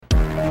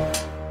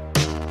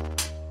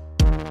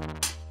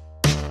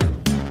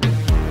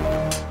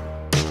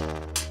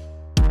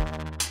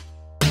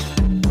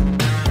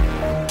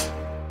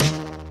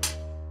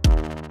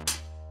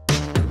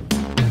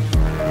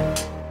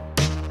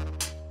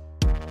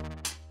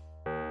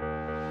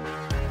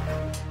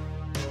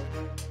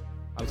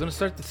gonna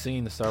start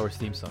singing the Star Wars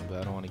theme song, but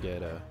I don't want to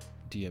get a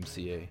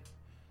DMCA.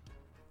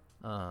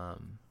 I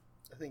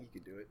think you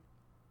could do it.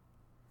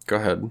 Go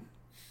ahead.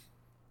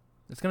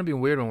 It's gonna be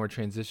weird when we're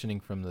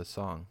transitioning from the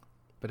song,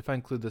 but if I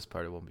include this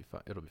part, it won't be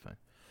fine. It'll be fine.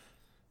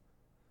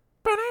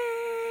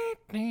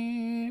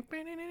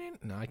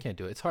 No, I can't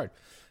do it. It's hard.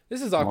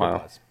 This is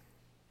Awkward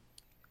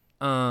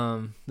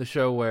Pause. The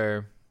show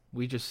where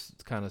we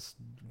just kind of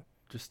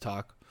just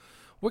talk.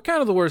 We're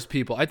kind of the worst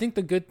people. I think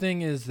the good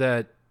thing is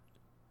that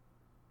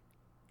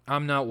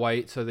I'm not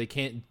white, so they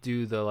can't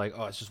do the like,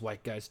 oh, it's just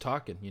white guys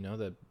talking. You know,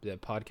 the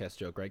podcast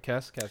joke, right?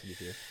 Cassidy's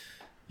here.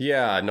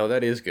 Yeah, no,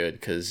 that is good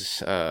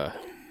because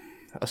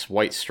us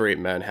white straight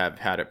men have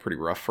had it pretty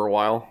rough for a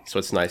while, so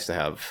it's nice to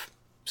have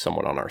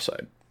someone on our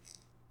side.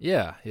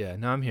 Yeah.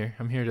 No, I'm here.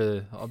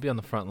 I'll be on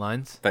the front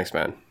lines. Thanks,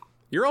 man.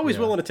 You're always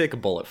willing to take a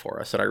bullet for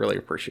us, and I really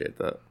appreciate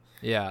that.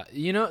 Yeah,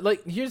 you know,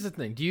 like, here's the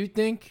thing. Do you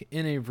think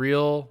in a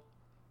real,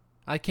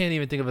 I can't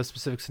even think of a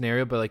specific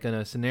scenario, but like in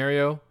a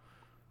scenario,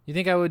 you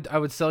think I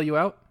would sell you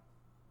out?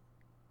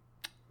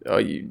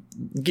 Oh,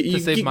 give me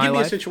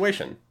a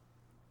situation.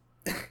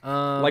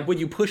 Like, would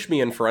you push me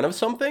in front of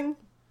something?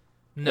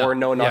 No. Or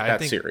no, not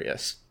that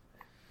serious?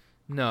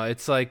 No,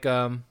 it's like,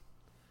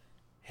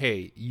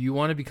 hey, you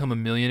want to become a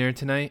millionaire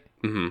tonight?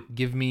 Mm-hmm.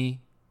 Give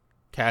me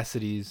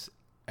Cassidy's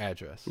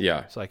address.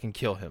 Yeah. So I can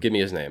kill him. Give me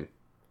his name.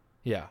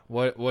 Yeah.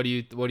 What do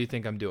you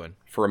think I'm doing?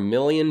 For $1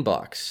 million,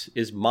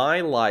 is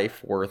my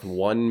life worth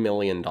 $1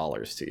 million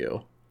to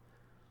you?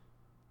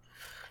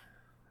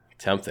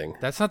 Tempting.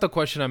 That's not the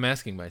question I'm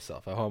asking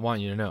myself. I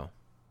want you to know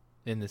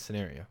in this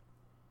scenario.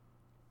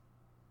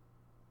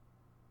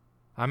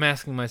 I'm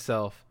asking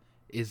myself,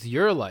 is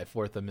your life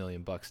worth $1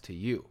 million to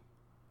you?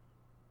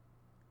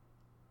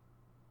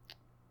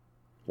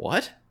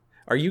 What?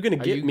 Are you going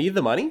to give me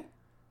the money?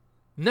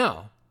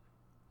 No.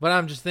 But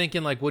I'm just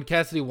thinking, like, would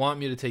Cassidy want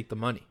me to take the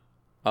money?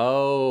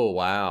 Oh,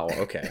 wow.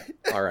 Okay.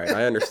 All right.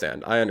 I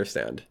understand.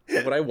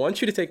 But I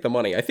want you to take the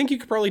money. I think you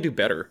could probably do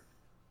better.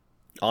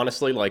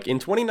 Honestly, like, in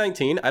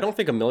 2019, I don't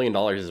think $1 million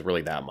is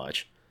really that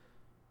much.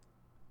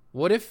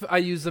 What if I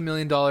use $1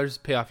 million to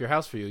pay off your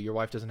house for you? Your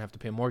wife doesn't have to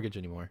pay a mortgage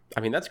anymore.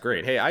 I mean, that's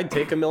great. Hey, I'd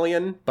take $1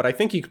 million, but I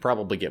think you could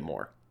probably get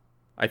more.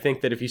 I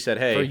think that if you said,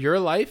 hey... For your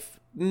life?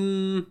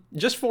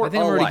 Just for a life. I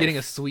think I'm already getting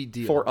a sweet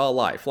deal. For a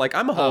life. Like,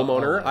 I'm a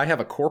homeowner. I have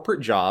a corporate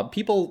job.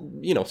 People,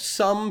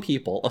 some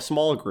people, a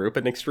small group,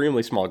 an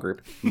extremely small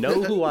group,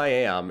 know who I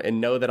am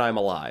and know that I'm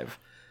alive.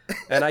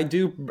 And I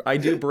do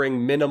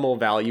bring minimal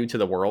value to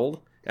the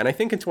world. And I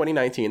think in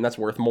 2019, that's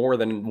worth more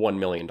than $1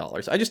 million.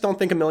 I just don't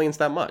think $1 million's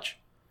that much.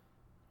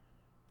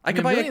 I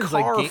could buy a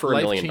car for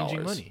 $1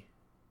 million. Money.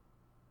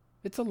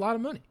 It's a lot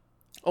of money.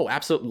 Oh,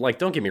 absolutely. Like,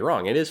 don't get me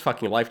wrong. It is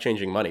fucking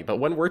life-changing money. But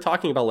when we're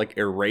talking about, like,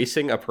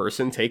 erasing a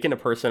person, taking a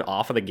person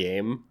off of the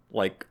game,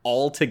 like,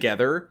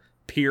 altogether,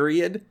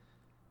 period,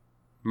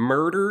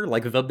 murder,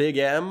 like, the big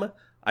M,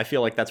 I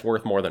feel like that's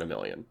worth more than $1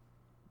 million.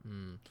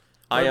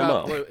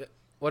 IMO.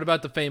 What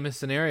about the famous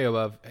scenario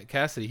of,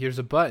 Cassidy, here's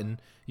a button,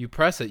 you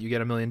press it, you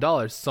get $1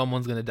 million,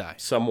 someone's going to die.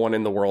 Someone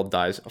in the world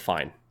dies.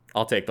 Fine.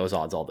 I'll take those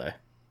odds all day.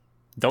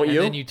 Don't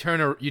you? And then you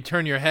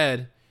turn your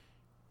head,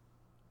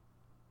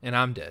 and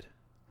I'm dead.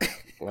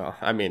 Well,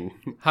 I mean...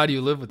 How do you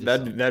live with this?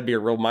 That'd be a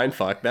real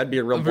mindfuck. That'd be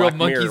a real Black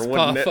Mirror,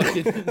 wouldn't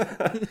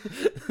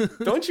it?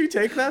 Don't you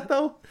take that,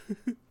 though?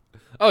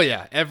 Oh,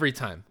 yeah. Every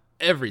time.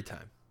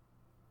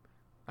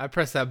 I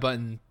press that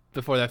button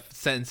before that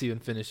sentence even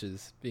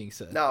finishes being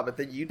said. No, but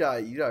then you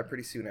die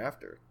pretty soon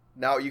after.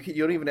 Now, you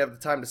don't even have the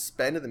time to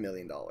spend $1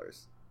 million.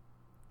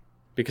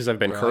 Because I've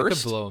been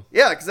cursed?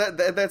 Yeah, because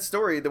that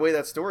story, the way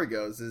that story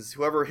goes is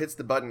whoever hits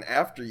the button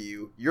after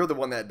you're the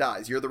one that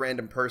dies. You're the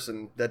random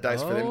person that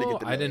dies for them to get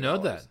the $1 million. I didn't know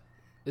that.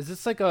 Is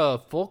this like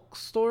a folk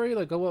story?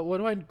 Like, what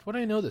do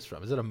I know this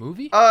from? Is it a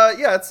movie?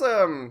 Yeah, it's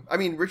I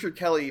mean, Richard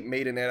Kelly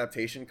made an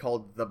adaptation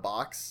called The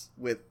Box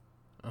with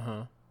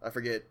I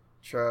forget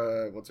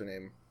what's her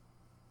name.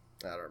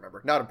 I don't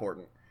remember. Not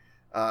important.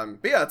 But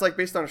yeah, it's like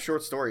based on a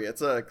short story.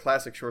 It's a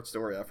classic short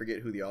story. I forget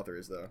who the author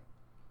is though.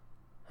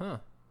 Huh.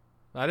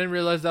 I didn't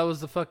realize that was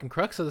the fucking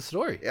crux of the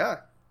story. Yeah.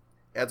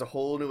 Adds a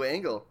whole new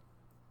angle.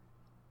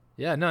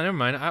 Yeah, no, never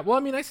mind.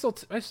 I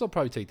still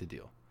probably take the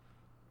deal.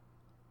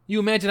 You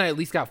imagine I at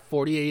least got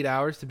 48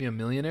 hours to be a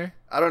millionaire?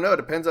 I don't know. It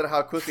depends on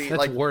how quickly. That's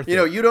like, worth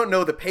it. You don't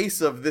know the pace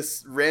of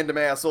this random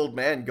ass old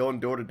man going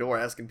door to door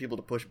asking people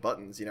to push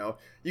buttons.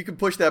 You could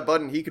push that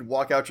button. He could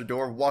walk out your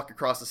door, walk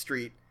across the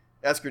street,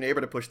 ask your neighbor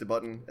to push the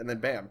button, and then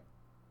bam.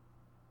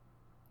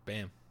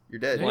 Bam. You're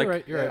dead.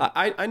 Yeah, you're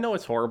right. I know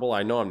it's horrible.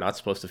 I know I'm not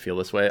supposed to feel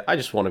this way. I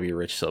just want to be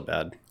rich so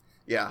bad.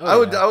 Yeah, I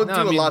would do a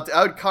lot.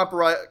 I would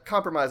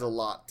compromise a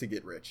lot to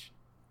get rich.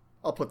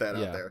 I'll put that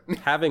out there.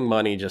 Having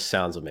money just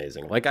sounds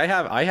amazing. Like I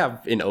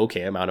have an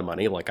okay amount of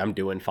money. Like I'm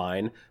doing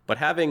fine. But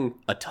having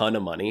a ton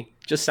of money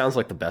just sounds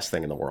like the best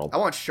thing in the world. I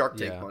want Shark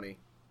Tank money.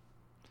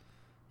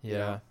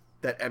 Yeah.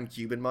 That M.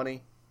 Cuban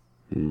money.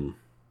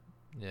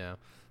 Yeah.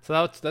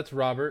 So that's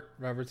Robert.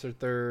 Robert's our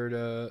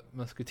third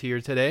musketeer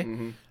today.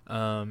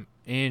 Mm-hmm.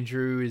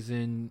 Andrew is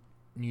in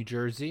New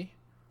Jersey.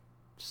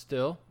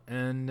 still,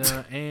 and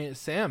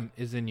Sam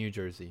is in New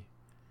Jersey,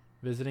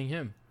 visiting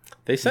him.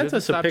 They sent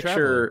us a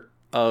picture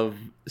of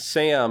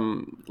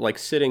Sam like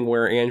sitting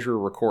where Andrew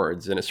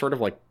records, and it sort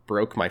of like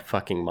broke my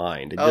fucking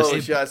mind. I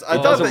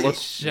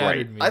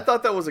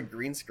thought that was a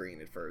green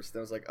screen at first. I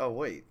was like, oh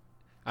wait.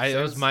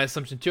 That was my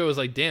assumption too. I was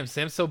like, damn,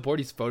 Sam's so bored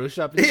he's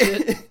photoshopping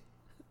shit.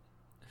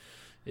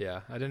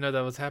 Yeah, I didn't know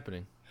that was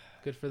happening.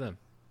 Good for them.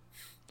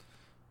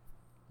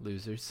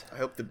 Losers. I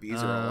hope the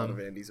bees are all out of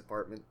Andy's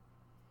apartment.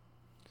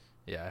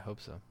 Yeah, I hope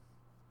so.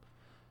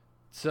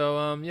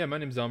 So, yeah, my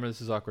name's Elmer.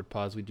 This is Awkward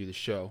Pause. We do the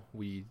show.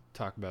 We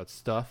talk about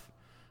stuff.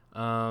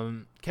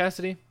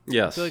 Cassidy?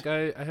 Yes. I feel like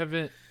I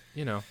haven't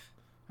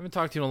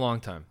talked to you in a long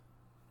time.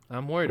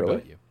 I'm worried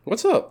about you.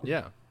 What's up?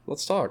 Yeah.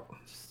 Let's talk.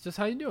 Just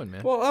how you doing,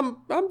 man? Well,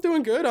 I'm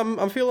doing good.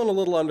 I'm feeling a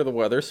little under the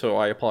weather, so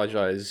I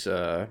apologize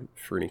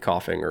for any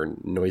coughing or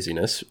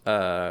noisiness.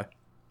 But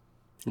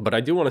I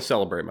do want to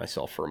celebrate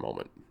myself for a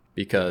moment.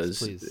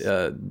 Because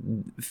yes,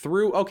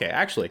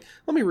 actually,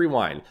 let me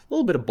rewind. A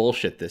little bit of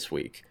bullshit this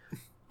week.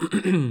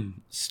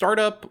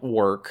 Startup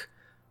work.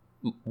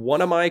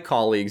 One of my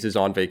colleagues is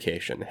on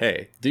vacation.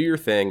 Hey, do your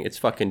thing. It's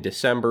fucking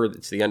December.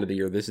 It's the end of the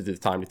year. This is the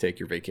time to take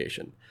your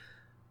vacation.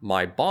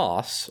 My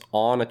boss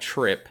on a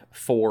trip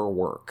for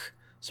work.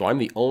 So I'm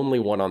the only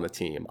one on the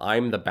team.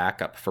 I'm the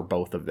backup for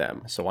both of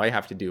them. So I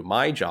have to do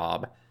my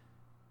job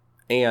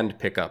and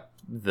pick up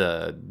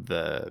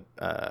the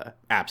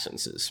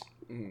absences.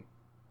 Mm-hmm.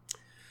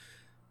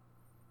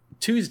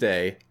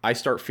 Tuesday, I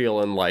start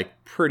feeling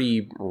like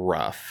pretty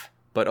rough,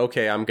 but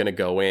okay, I'm going to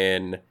go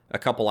in. A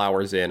couple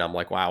hours in, I'm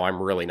like, wow, I'm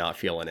really not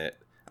feeling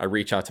it. I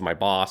reach out to my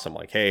boss. I'm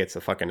like, hey, it's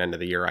the fucking end of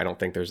the year. I don't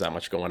think there's that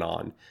much going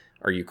on.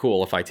 Are you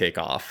cool if I take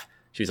off?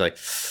 She's like,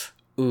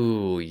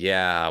 ooh,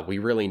 yeah, we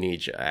really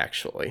need you,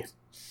 actually.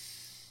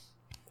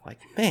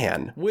 Like,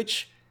 man,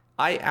 which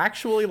I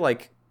actually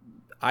like,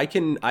 I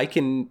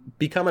can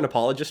become an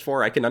apologist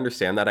for. I can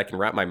understand that. I can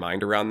wrap my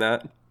mind around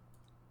that.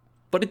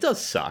 But it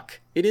does suck.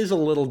 It is a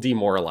little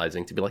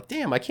demoralizing to be like,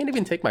 damn, I can't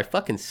even take my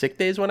fucking sick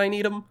days when I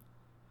need them.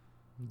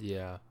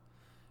 Yeah.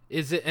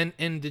 Is it,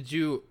 and did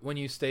you, when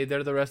you stayed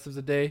there the rest of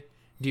the day,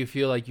 do you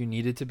feel like you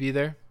needed to be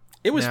there?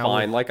 It was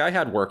fine. Like, I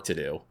had work to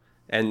do.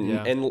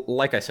 And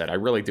like I said, I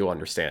really do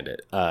understand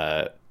it.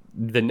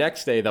 The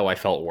next day, though, I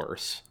felt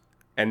worse.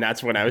 And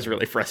that's when I was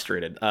really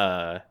frustrated.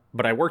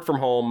 But I worked from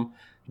home,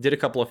 did a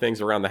couple of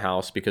things around the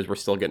house because we're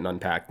still getting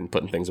unpacked and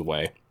putting things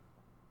away.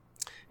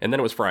 And then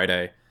it was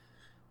Friday.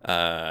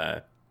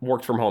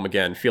 Worked from home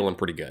again, feeling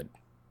pretty good.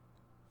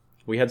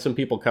 We had some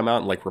people come out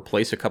and like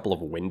replace a couple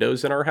of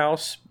windows in our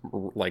house.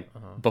 Like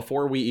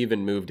before we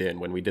even moved in,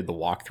 when we did the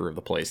walkthrough of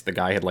the place, the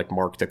guy had like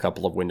marked a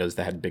couple of windows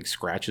that had big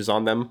scratches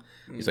on them.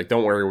 He's like,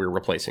 don't worry, we're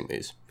replacing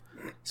these.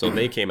 So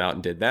they came out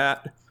and did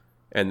that.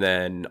 And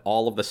then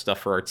all of the stuff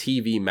for our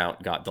TV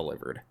mount got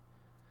delivered.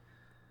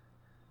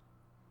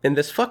 And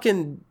this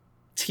fucking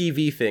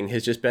TV thing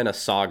has just been a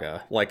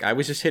saga. Like, I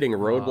was just hitting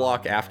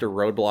roadblock after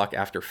roadblock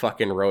after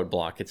fucking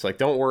roadblock. It's like,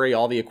 don't worry,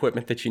 all the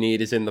equipment that you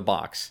need is in the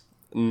box.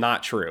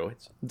 Not true.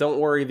 Don't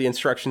worry, the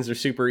instructions are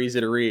super easy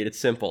to read. It's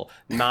simple.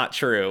 Not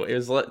true. It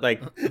was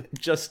like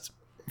just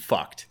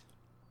fucked.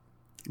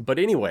 But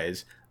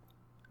anyways,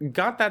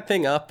 got that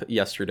thing up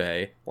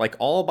yesterday, like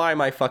all by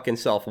my fucking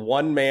self,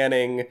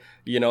 one-manning,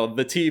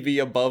 the TV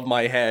above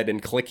my head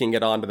and clicking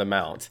it onto the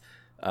mount.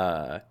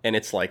 And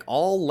it's like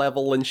all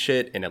level and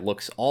shit, and it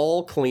looks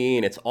all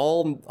clean. It's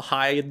all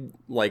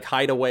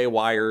hideaway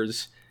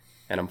wires,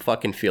 and I'm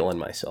fucking feeling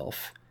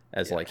myself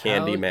as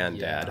handyman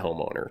dad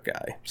homeowner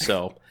guy.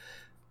 So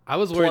I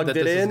was worried that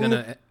this was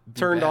gonna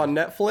turned on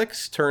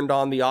Netflix, turned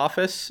on The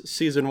Office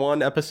season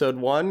 1 episode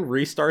 1,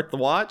 restart the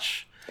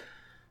watch.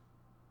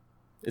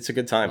 It's a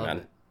good time,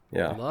 man.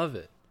 Yeah, love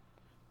it.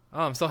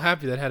 Oh, I'm so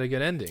happy that had a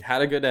good ending.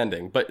 Had a good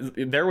ending. But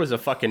there was a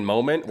fucking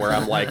moment where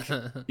I'm like,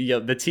 the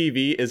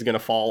TV is going to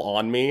fall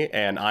on me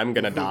and I'm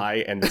going to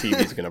die and the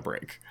TV is going to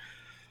break.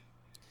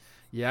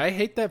 Yeah, I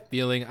hate that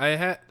feeling.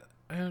 I'm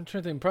trying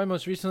to think. Probably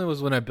most recently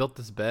was when I built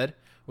this bed,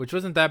 which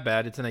wasn't that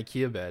bad. It's an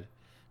IKEA bed.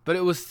 But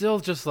it was still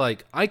just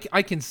like, I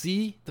can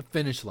see the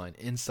finish line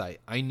in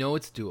sight. I know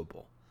it's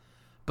doable.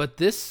 But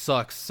this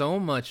sucks so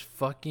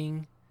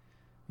fucking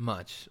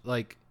much.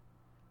 Like,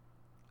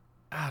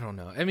 I don't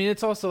know. I mean,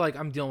 it's also like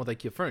I'm dealing with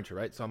IKEA furniture,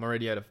 right? So I'm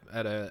already at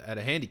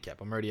a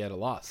handicap. I'm already at a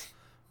loss.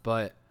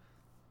 But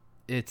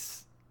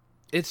it's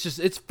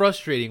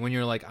frustrating when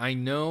you're like, I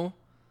know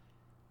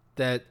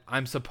that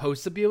I'm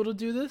supposed to be able to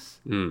do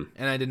this, and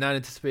I did not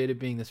anticipate it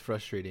being this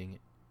frustrating,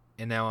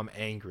 and now I'm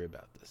angry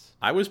about this.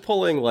 I was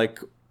pulling like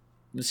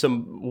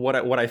some what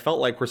I felt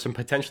like were some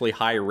potentially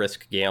high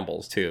risk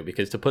gambles too,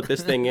 because to put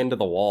this thing into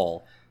the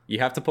wall, you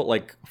have to put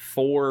like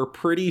 4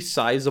 pretty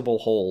sizable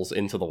holes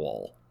into the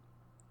wall.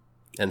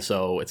 And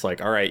so it's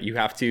like, all right, you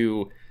have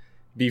to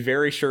be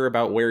very sure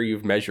about where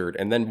you've measured.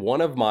 And then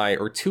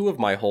 2 of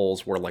my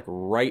holes were like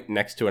right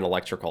next to an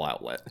electrical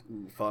outlet.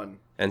 Fun.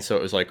 And so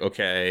it was like,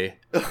 okay,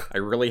 I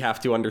really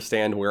have to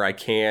understand where I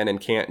can and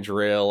can't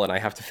drill. And I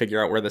have to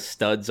figure out where the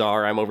studs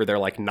are. I'm over there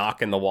like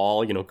knocking the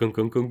wall, gung, gung,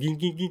 gung, ging,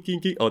 ging, ging,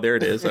 ging. Oh, there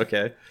it is.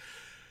 Okay.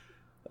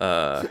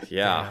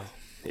 Yeah.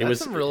 It was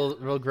some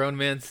real grown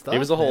man stuff. It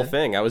was a whole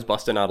thing. I was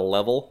busting out a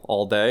level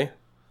all day.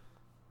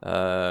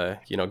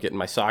 Getting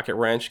my socket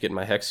wrench, getting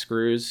my hex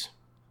screws.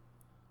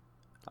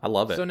 I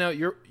love it. So now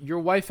your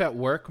wife at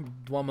work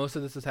while most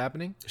of this is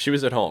happening? She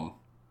was at home.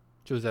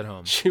 She was at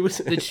home. She was.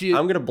 Did she?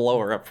 I'm gonna blow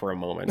her up for a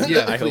moment.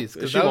 Yeah, please.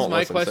 Because that was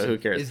my question. So who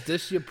cares?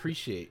 Does she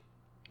appreciate?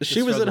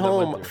 She was at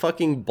home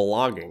fucking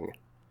blogging.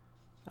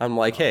 I'm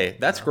like, hey,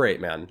 that's great,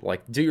 man.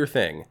 Like, do your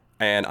thing.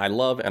 And I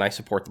love and I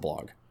support the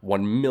blog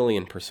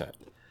 1,000,000%.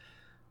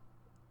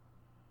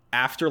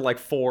 After like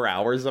 4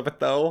 hours of it,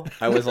 though,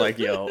 I was like,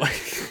 yo.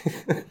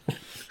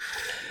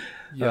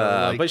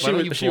 But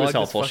she was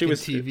helpful. She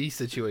was TV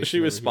situation. She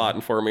was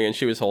spotting for me, and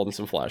she was holding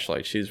some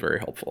flashlights. She's very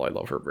helpful. I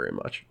love her very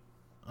much.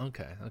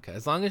 Okay.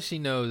 As long as she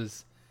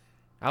knows,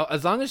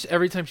 as long as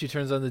every time she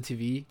turns on the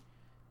TV,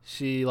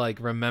 she like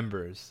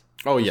remembers.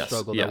 Oh the yes,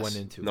 struggle that went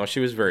into. No,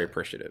 she was very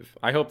appreciative.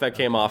 I hope that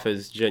came off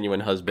as genuine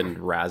husband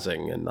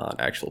razzing and not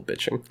actual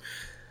bitching.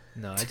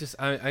 No,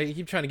 I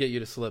keep trying to get you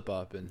to slip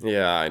up and.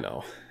 Yeah, I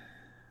know.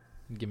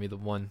 Give me the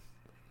one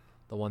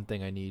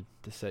thing I need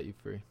to set you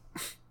free.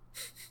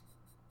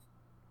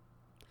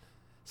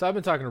 So I've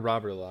been talking to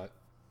Robert a lot.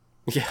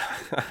 Yeah,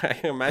 I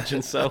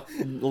imagine so.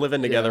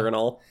 Living together and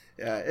all.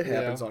 Yeah, it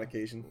happens on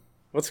occasion.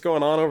 What's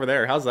going on over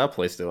there? How's that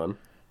place doing?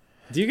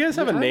 Do you guys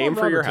have a name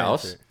for your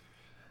house?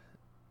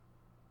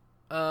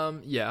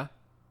 Yeah.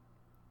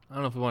 I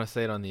don't know if we want to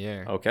say it on the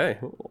air. Okay,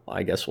 well,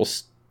 I guess we'll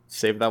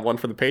save that one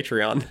for the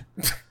Patreon.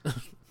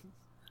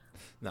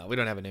 No, we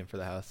don't have a name for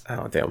the house.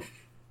 Oh, damn.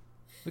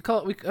 We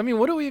call it.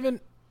 What do we even?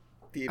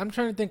 I'm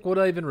trying to think. What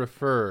do I even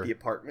refer? The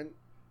apartment.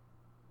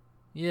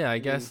 Yeah, I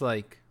guess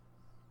like.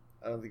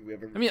 I don't think we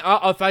ever.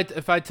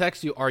 If I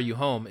text you, "Are you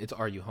home?" It's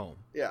 "Are you home?"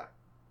 Yeah.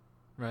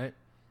 Right.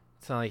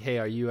 It's not like, "Hey,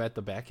 are you at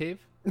the Batcave?"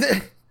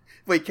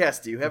 Wait, Cass,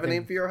 do you have a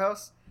name for your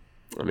house?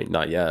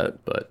 Not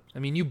yet, but.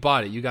 You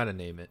bought it. You got to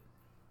name it.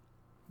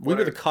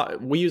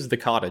 We used the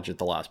cottage at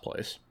the last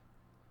place.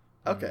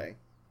 Okay.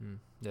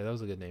 Yeah, that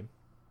was a good name.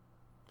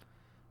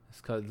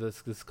 It's called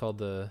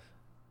the.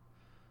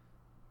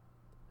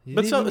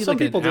 But some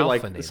people do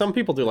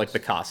like the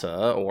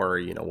casa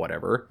or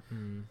whatever.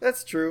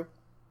 That's true.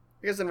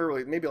 I guess I never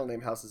really. Maybe I'll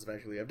name houses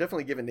eventually. I've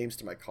definitely given names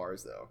to my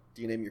cars though.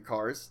 Do you name your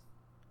cars?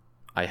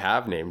 I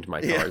have named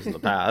my cars in the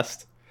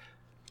past.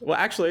 Well,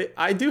 actually,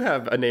 I do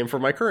have a name for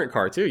my current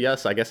car too.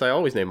 Yes, I guess I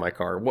always name my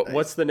car.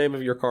 What's the name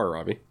of your car,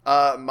 Robbie?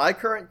 My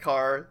current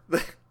car,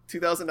 the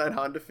 2009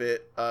 Honda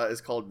Fit,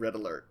 is called Red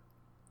Alert.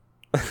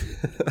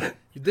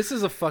 This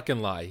is a fucking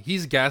lie.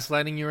 He's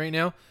gaslighting you right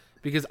now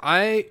because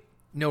I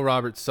know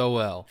Robert so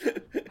well.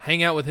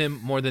 Hang out with him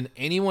more than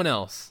anyone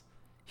else.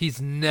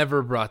 He's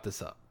never brought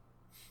this up.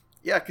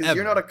 Yeah, because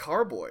you're not a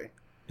car boy.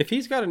 If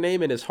he's got a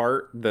name in his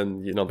heart,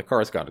 then the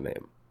car's got a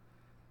name.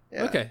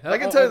 Yeah. Okay. I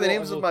can tell you the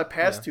names of my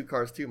past two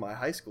cars too, my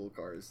high school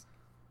cars.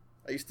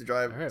 I used to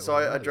drive,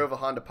 I drove a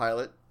Honda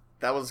Pilot.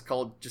 That was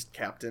called just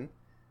Captain,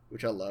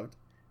 which I loved.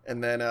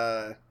 And then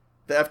the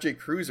FJ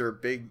Cruiser,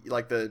 big,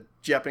 like the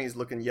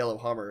Japanese-looking yellow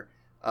Hummer,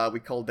 we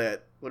called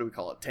that, what do we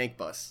call it, tank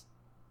bus.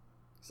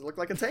 Does it look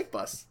like a tank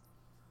bus?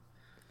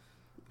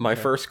 My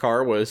first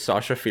car was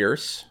Sasha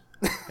Fierce,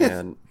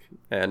 and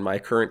my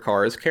current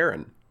car is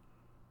Karen.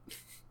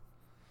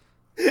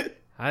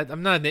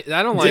 I'm not.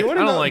 I don't like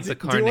the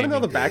car. Do you want to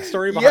know the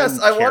backstory behind? Yes,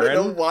 I Karen? want to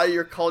know why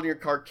you're calling your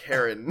car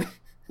Karen.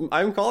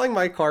 I'm calling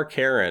my car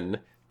Karen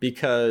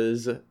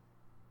because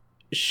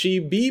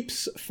she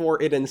beeps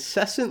for an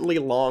incessantly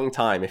long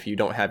time if you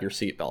don't have your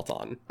seatbelt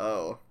on.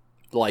 Oh.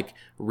 Like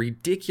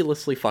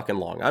ridiculously fucking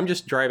long. I'm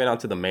just driving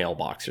out to the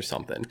mailbox or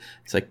something.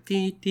 It's like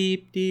deep,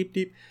 deep, deep,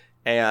 deep.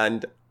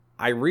 And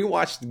I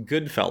rewatched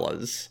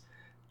Goodfellas.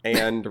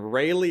 And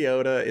Ray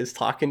Liotta is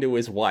talking to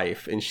his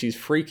wife, and she's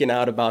freaking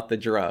out about the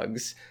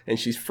drugs. And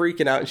she's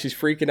freaking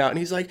out, and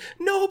he's like,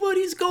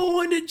 "Nobody's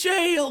going to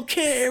jail,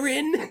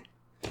 Karen."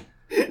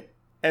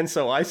 And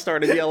so I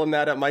started yelling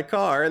that at my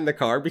car, and the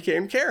car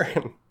became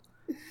Karen.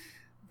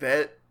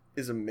 That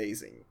is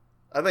amazing.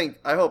 I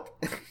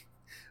hope...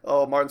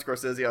 Oh, Martin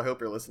Scorsese, I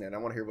hope you're listening. I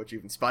want to hear what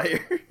you've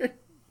inspired.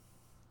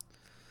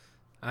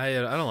 I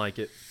don't like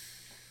it.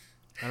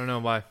 I don't know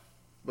why.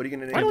 What are you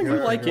going to name? Why don't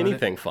you like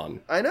anything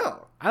fun? I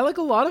know. I like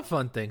a lot of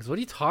fun things. What are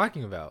you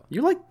talking about?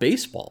 You like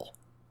baseball.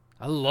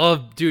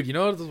 Dude, you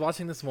know what I was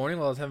watching this morning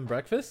while I was having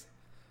breakfast?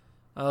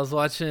 I was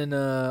watching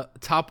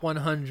top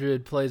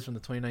 100 plays from the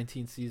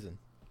 2019 season.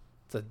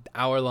 It's an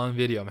hour-long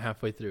video. I'm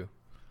halfway through.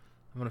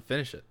 I'm going to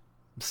finish it.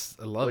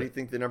 I love it. What do you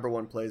think the number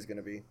one play is going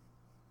to be?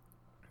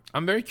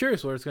 I'm very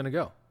curious where it's going to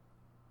go.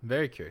 I'm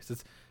very curious.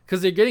 It's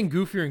because they're getting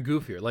goofier and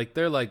goofier. Like,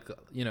 they're like,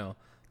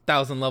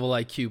 1,000-level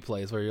IQ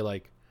plays where you're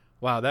like,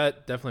 wow,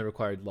 that definitely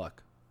required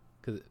luck,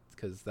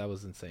 because that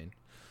was insane.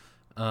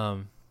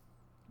 But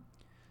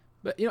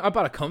I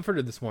bought a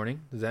comforter this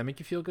morning. Does that make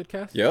you feel good,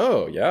 Cass?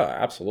 Yo, yeah,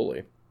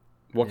 absolutely.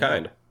 What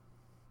kind?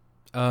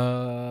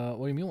 What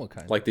do you mean, what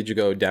kind? Like, did you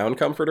go down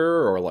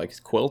comforter or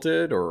like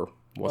quilted or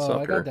what's up I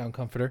here? got down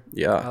comforter.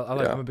 Yeah,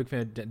 I'm a big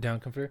fan of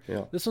down comforter.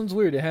 Yeah. This one's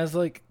weird. It has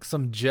like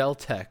some gel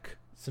tech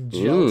Some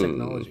gel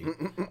technology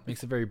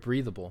makes it very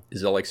breathable.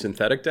 Is it like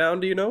synthetic down?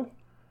 Do you know?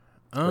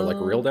 Or like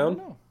real down?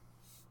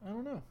 I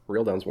don't know.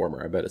 Real down's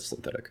warmer. I bet it's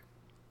synthetic.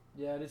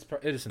 Yeah, it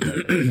is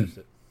synthetic. I used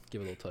it. Give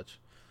it a little touch.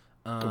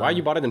 Why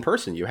you bought it in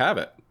person? You have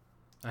it.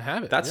 I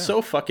have it. That's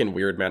so fucking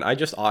weird, man. I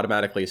just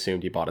automatically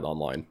assumed you bought it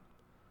online.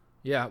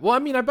 Yeah. Well, I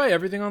mean, I buy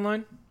everything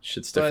online.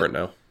 Shit's different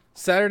now.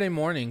 Saturday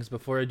mornings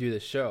before I do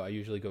this show, I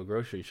usually go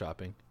grocery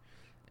shopping.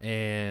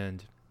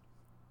 And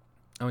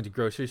I went to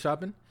grocery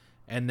shopping.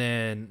 And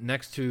then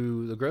next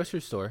to the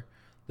grocery store,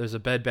 there's a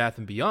Bed Bath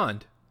 &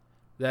 Beyond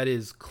that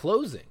is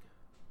closing.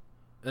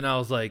 And I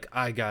was like,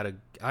 I gotta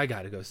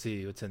go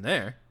see what's in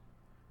there.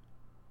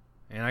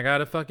 And I got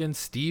a fucking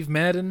Steve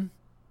Madden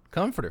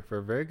comforter for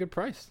a very good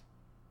price.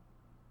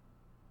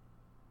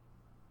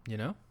 You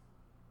know?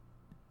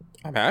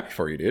 I'm happy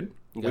for you, dude.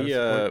 We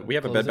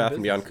have a Bed Bath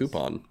 & Beyond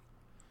coupon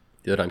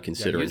that I'm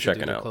considering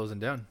checking out. Closing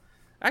down.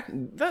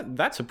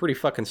 That's a pretty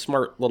fucking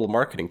smart little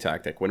marketing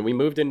tactic. When we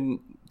moved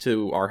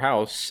into our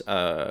house,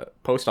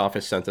 post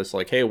office sent us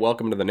like, hey,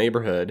 welcome to the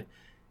neighborhood.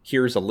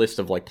 Here's a list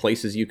of like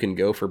places you can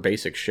go for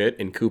basic shit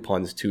and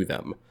coupons to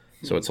them.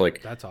 So it's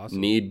like, that's awesome.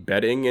 Need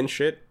bedding and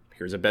shit?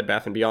 Here's a Bed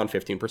Bath & Beyond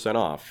 15%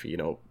 off. You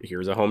know,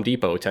 here's a Home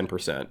Depot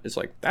 10%. It's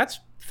like,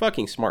 that's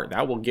fucking smart.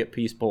 That will get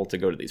people to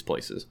go to these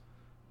places.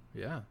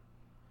 Yeah.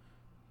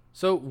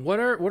 So what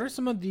are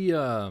some of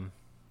the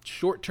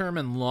short-term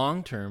and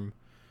long-term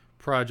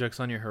projects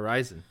on your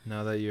horizon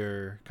now that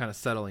you're kind of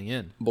settling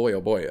in? Boy,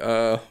 oh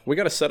boy. We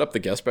got to set up the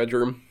guest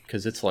bedroom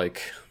because it's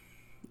like,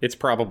 it's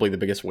probably the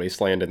biggest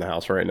wasteland in the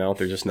house right now.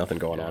 There's just nothing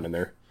going on in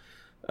there.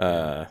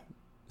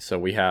 So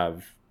we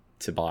have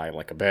to buy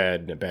like a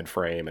bed and a bed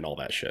frame and all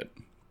that shit.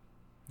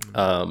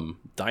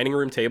 Dining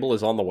room table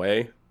is on the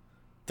way.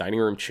 Dining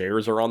room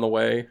chairs are on the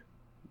way.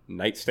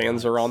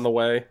 Nightstands are on the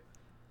way.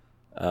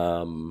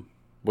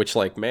 Which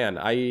like, man,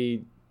 I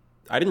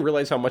didn't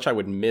realize how much I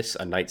would miss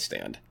a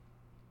nightstand.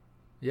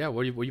 Yeah,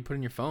 where you put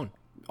in your phone?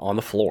 On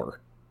the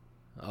floor.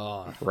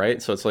 Oh.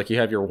 Right? So it's like you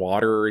have your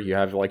water, you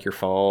have like your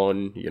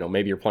phone, you know,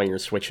 maybe you're playing your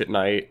Switch at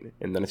night,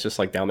 and then it's just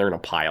like down there in a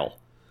pile.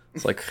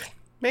 It's like,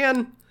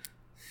 man,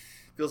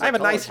 I have a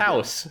nice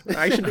house.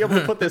 I should be able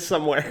to put this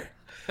somewhere.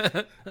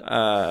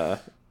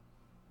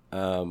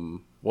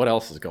 What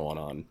else is going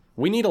on?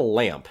 We need a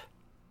lamp.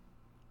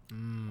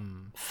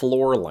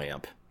 Floor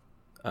lamp.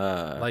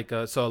 Like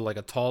a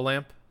tall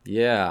lamp?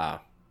 Yeah.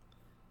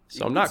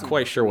 So I'm not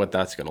quite sure what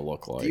that's going to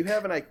look like. Do you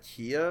have an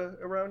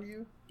IKEA around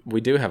you? We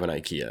do have an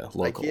IKEA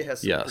local. IKEA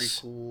has some pretty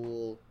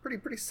cool,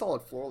 pretty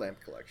solid floor lamp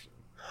collection.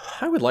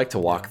 I would like to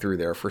walk through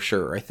there for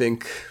sure. I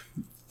think,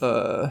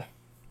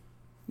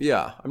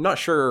 yeah, I'm not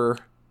sure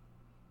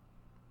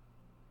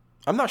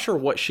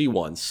what she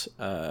wants,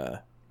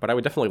 but I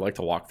would definitely like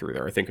to walk through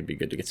there. I think it'd be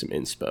good to get some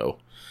inspo.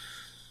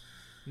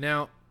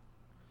 Now,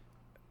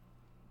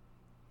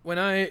 when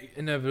I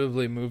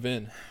inevitably move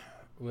in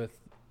with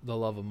the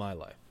love of my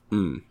life,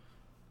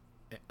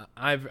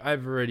 I've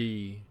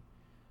already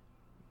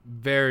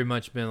very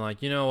much been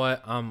like, you know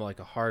what? I'm like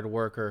a hard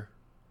worker.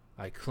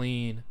 I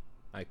clean.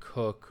 I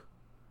cook.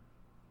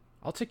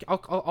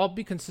 I'll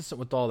be consistent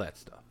with all that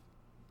stuff.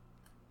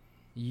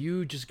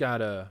 You just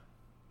gotta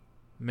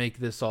make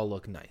this all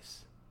look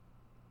nice.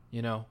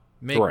 You know,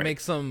 make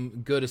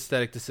some good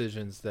aesthetic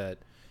decisions that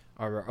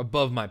are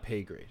above my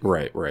pay grade.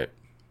 Right.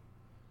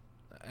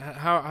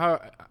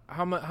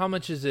 How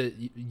much is it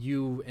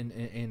you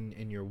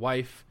and your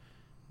wife?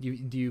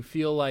 Do you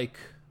feel like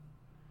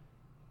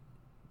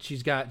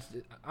she's got?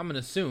 I'm gonna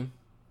assume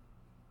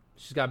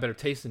she's got better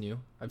taste than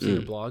you. I've seen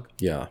her blog.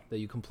 Yeah, that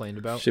you complained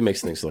about. She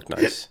makes things look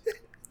nice.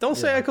 Don't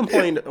say I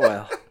complained.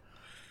 Well,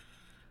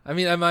 I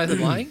mean, am I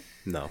lying?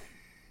 No.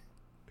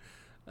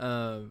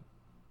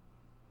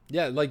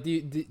 Yeah. Like,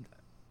 do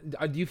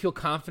you feel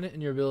confident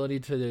in your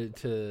ability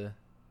to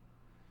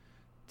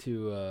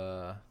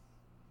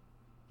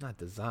not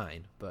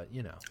design, but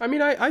you know? I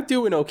mean, I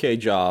do an okay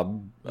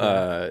job.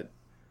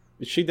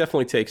 She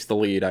definitely takes the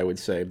lead, I would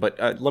say. But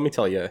let me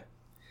tell you,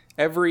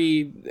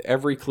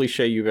 every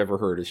cliche you've ever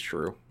heard is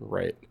true,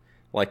 right?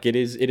 Like it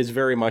is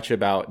very much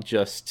about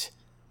just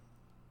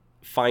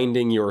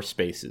finding your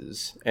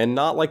spaces, and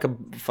not like a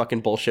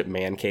fucking bullshit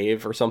man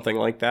cave or something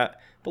like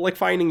that, but like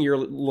finding your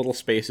little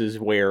spaces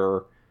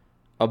where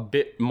a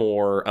bit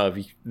more of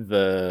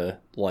the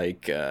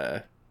like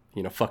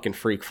fucking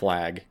freak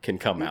flag can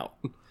come out.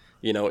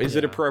 You know, is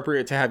it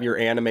appropriate to have your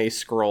anime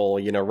scroll,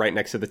 you know, right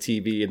next to the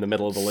TV in the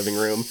middle of the living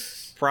room?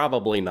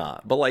 Probably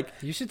not. But like,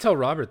 you should tell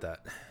Robert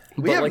that.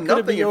 We have like,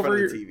 nothing in front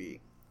of the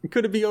TV.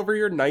 Could it be over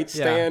your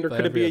nightstand, or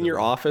could it be in your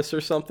office or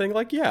something?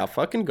 Like, yeah,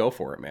 fucking go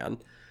for it, man.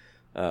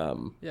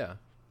 Yeah.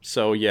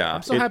 So yeah,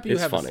 I'm so happy you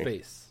have funny. A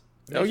space.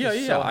 Oh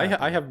yeah. So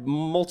I have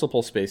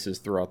multiple spaces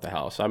throughout the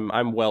house.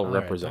 I'm well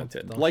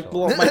represented. Don't like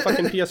my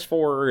fucking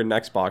PS4 and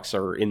Xbox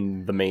are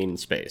in the main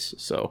space.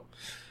 So.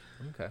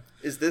 Okay.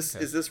 Is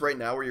this right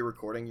now where you're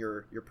recording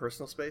your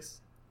personal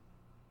space?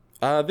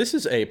 This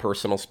is a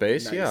personal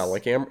space. Nice. Yeah,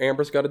 like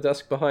Amber's got a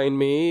desk behind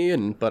me,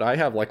 but I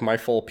have like my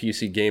full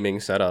PC gaming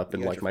setup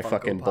and like my Funko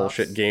fucking Pops.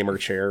 bullshit gamer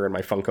chair and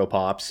my Funko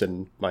Pops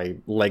and my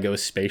Lego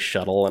space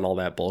shuttle and all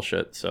that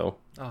bullshit. So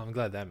I'm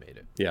glad that made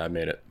it. yeah, I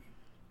made it.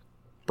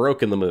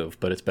 Broke in the move,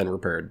 but it's been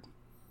repaired.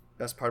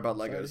 Best part about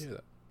Sorry to Legos, hear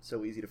that.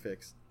 so easy to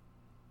fix.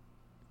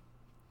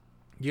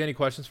 You got any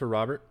questions for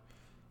Robert?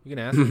 You can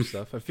ask him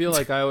stuff. I feel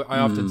like I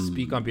often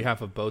speak on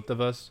behalf of both of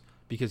us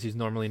because he's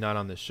normally not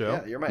on this show.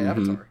 Yeah, you're my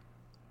avatar.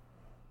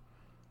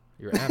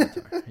 Your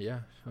avatar. Yeah.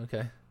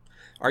 Okay.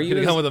 Are You you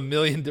could come with a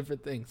million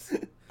different things.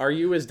 are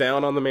you as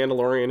down on the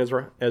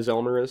Mandalorian as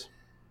Elmer is?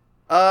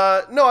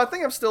 No, I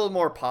think I'm still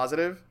more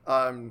positive.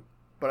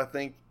 But I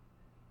think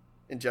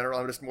in general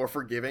I'm just more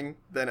forgiving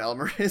than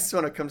Elmer is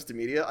when it comes to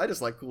media. I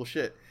just like cool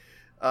shit.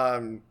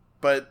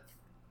 But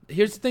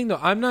Here's the thing, though.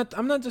 I'm not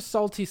just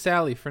salty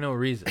Sally for no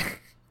reason.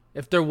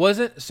 If there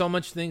wasn't so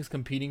much things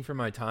competing for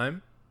my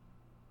time,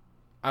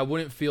 I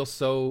wouldn't feel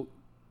so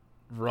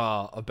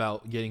raw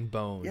about getting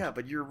boned. yeah,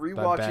 but you're bad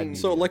rewatching.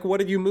 news. So like, what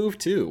did you move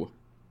to?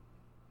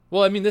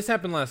 Well, I mean, this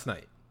happened last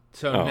night,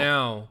 so Oh.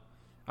 now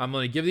I'm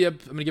gonna give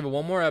it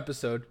one more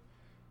episode,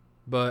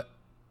 but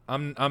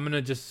I'm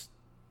gonna just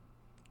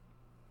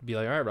be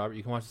like, all right, Robert,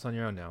 you can watch this on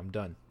your own now. I'm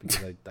done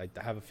because I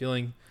have a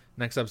feeling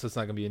next episode's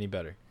not gonna be any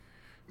better.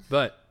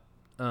 But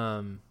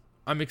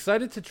I'm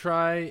excited to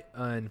try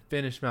and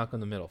finish Malcolm in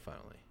the Middle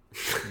finally.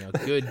 You know,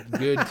 good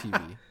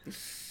TV.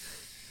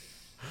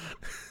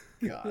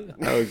 God.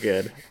 Oh,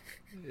 good.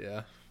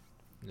 Yeah.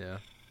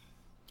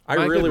 I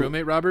Am I a really good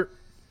roommate, Robert?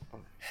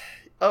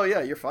 Oh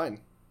yeah, you're fine.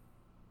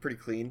 Pretty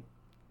clean.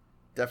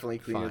 Definitely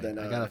cleaner Fine. than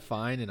I got a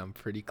fine and I'm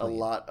pretty a clean.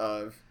 lot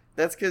of.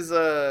 That's because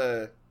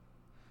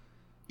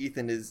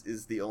Ethan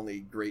is the only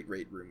great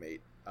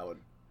roommate I would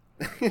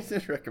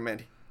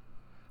recommend.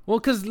 Well,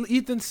 because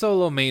Ethan's so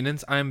low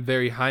maintenance, I'm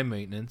very high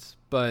maintenance,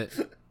 but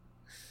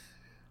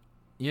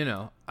you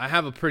know, I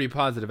have a pretty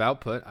positive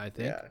output, I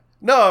think. Yeah.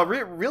 No,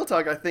 real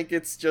talk. I think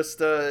it's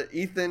just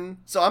Ethan.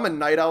 So I'm a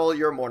night owl.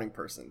 You're a morning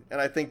person, and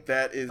I think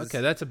that is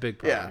Okay, that's a big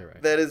problem. yeah. You're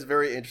right. That is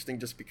very interesting,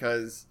 just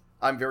because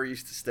I'm very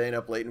used to staying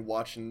up late and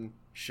watching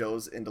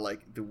shows into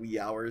like the wee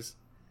hours.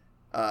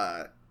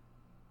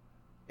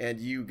 And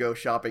you go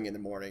shopping in the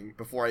morning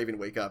before I even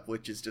wake up,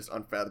 which is just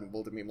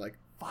unfathomable to me. I'm like,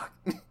 fuck.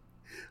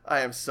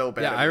 I am so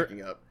bad at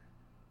waking up.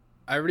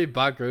 I already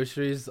bought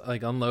groceries,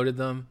 like unloaded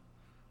them.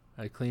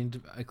 I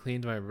cleaned my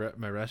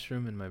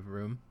restroom in my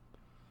room.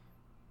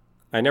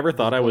 I never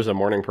thought I was a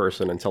morning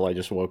person until I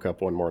just woke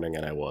up one morning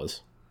and I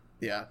was.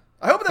 Yeah.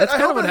 I hope that That's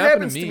kinda what happened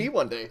happens to to me. me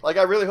one day. Like,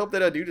 I really hope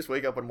that I do just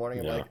wake up one morning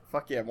and Yeah. like,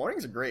 fuck yeah,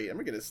 mornings are great. I'm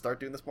going to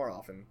start doing this more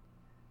often.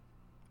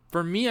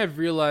 For me, I've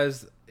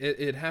realized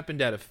it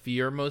happened out of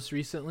fear most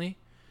recently,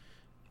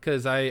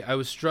 because I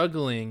was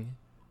struggling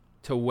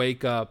to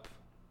wake up,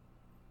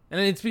 and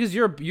it's because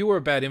you were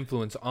a bad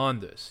influence on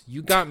this.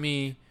 You got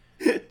me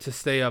to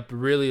stay up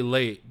really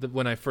late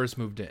when I first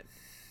moved in,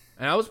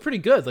 and I was pretty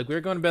good. Like, we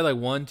were going to bed like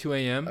 1, 2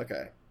 a.m.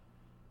 Okay.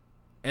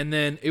 And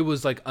then it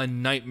was like a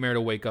nightmare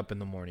to wake up in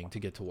the morning to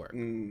get to work.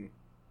 Mm.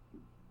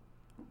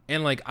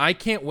 And like, I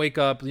can't wake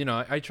up, you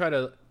know, I try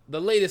to, the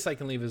latest I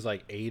can leave is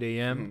like 8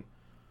 a.m. Mhm.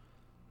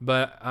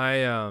 But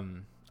I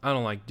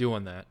don't like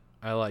doing that.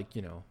 I like,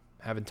 you know,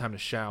 having time to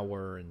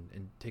shower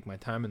and take my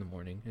time in the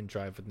morning and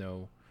drive with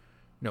no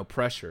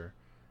pressure.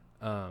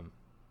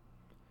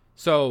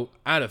 So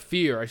out of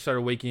fear, I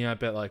started waking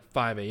up at like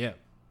 5 a.m.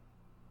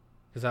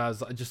 because I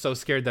was just so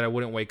scared that I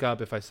wouldn't wake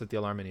up if I set the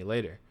alarm any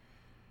later.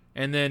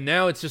 And then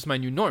now it's just my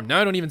new norm.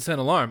 Now I don't even set an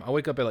alarm. I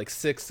wake up at like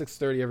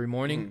 6:30 every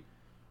morning,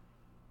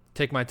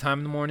 take my time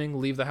in the morning,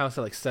 leave the house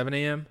at like 7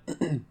 a.m.,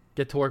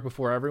 get to work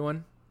before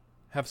everyone,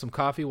 have some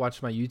coffee,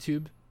 watch my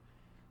YouTube,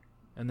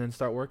 and then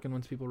start working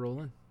once people roll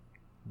in.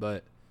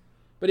 But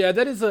yeah,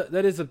 that is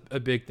a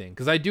big thing,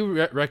 because I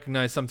do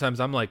recognize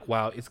sometimes I'm like,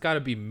 wow, it's got to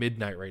be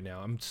midnight right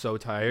now. I'm so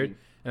tired.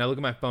 And I look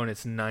at my phone,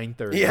 it's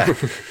 9:30. Yeah.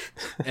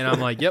 And I'm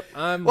like, yep,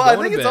 I'm Well, going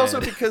I think to it's bed.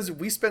 also because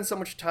we spend so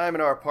much time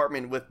in our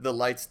apartment with the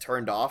lights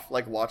turned off,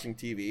 like watching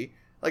TV.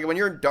 Like, when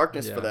you're in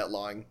darkness Yeah. for that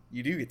long,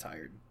 you do get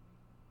tired.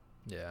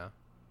 Yeah.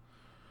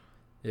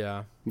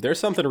 There's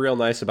something real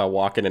nice about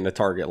walking into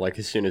Target like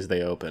as soon as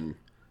they open.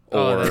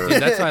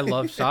 That's why I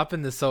love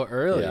shopping this so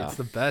early. Yeah. It's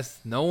the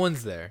best. No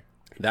one's there.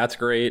 That's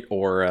great.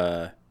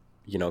 Or,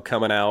 you know,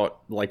 coming out,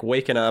 like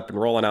waking up and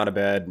rolling out of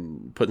bed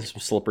and putting some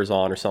slippers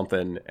on or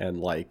something and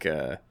like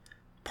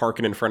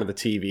parking in front of the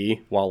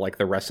TV while like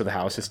the rest of the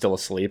house is still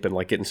asleep and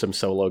like getting some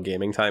solo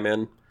gaming time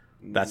in.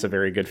 That's a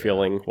very good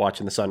feeling,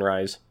 watching the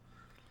sunrise.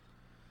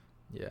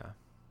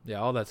 Yeah,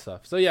 all that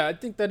stuff. So yeah, I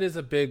think that is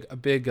a big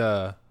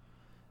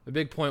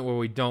point where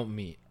we don't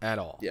meet at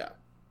all. Yeah.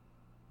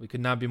 We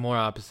could not be more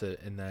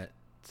opposite in that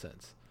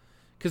sense.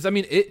 Because, I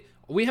mean,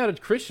 we had a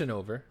Christian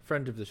over,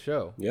 friend of the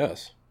show.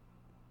 Yes.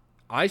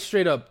 I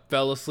straight up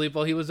fell asleep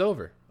while he was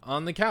over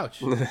on the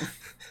couch.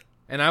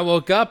 And I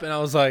woke up and I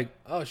was like,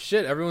 oh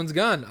shit, everyone's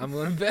gone. I'm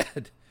going to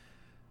bed.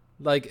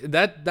 Like,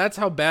 that's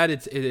how bad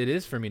it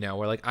is for me now,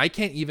 where like I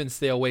can't even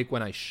stay awake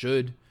when I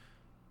should,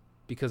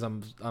 because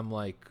I'm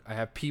like, I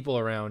have people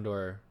around,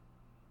 or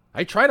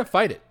I try to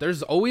fight it.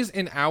 There's always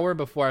an hour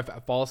before I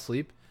fall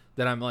asleep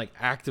that I'm like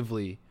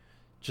actively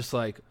just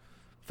like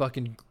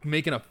fucking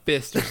making a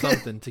fist or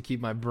something to keep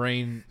my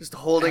brain just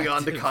holding active.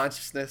 on to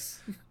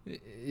consciousness.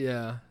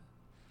 Yeah.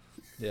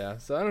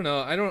 So I don't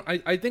know.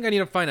 I think I need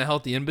to find a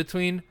healthy in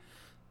between,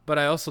 but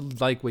I also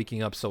like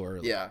waking up so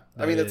early. Yeah.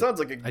 I mean, it sounds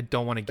like I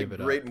don't want to give it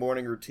up. A great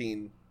morning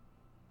routine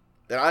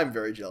that I'm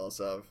very jealous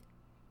of.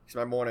 Because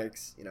my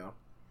mornings,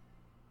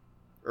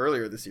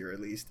 earlier this year at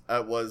least, I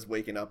was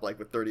waking up like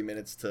with 30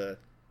 minutes to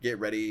get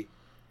ready,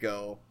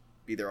 go,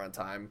 be there on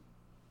time.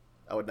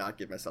 I would not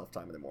give myself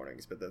time in the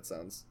mornings, but that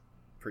sounds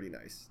pretty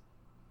nice.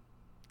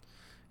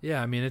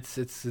 Yeah, I mean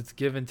it's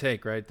give and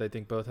take, right? I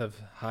think both have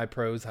high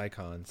pros, high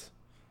cons.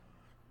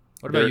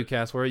 What about you,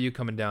 Cass? Where are you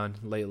coming down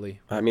lately?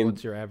 I mean,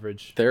 what's your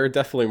average? There are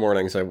definitely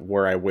mornings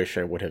where I wish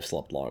I would have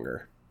slept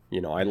longer.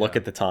 I look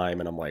at the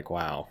time and I'm like,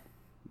 wow,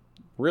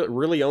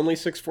 really only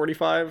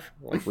 6:45?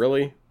 Like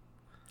really?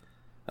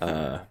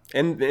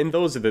 And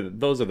those are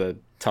the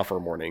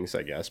tougher mornings,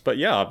 I guess. But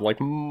yeah, like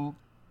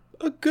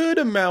a good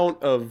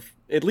amount of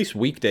at least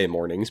weekday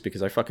mornings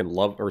because I fucking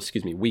love,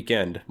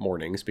 weekend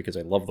mornings because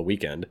I love the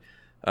weekend.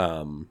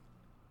 I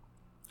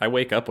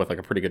wake up with like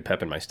a pretty good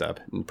pep in my step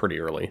and pretty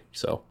early,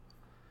 so.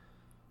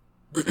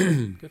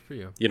 Good for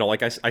you.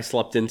 Like I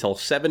slept until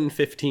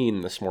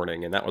 7:15 this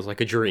morning, and that was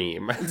like a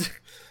dream.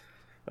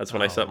 That's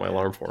when I set my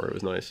alarm for it. It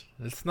was nice.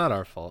 It's not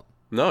our fault.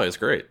 No, it's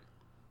great.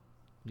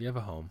 You have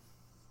a home.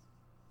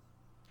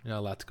 You're not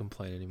allowed to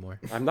complain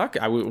anymore. I'm not.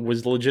 I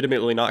was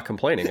legitimately not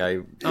complaining.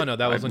 Oh no,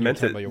 that was when you were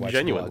talking about your wife's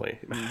genuinely.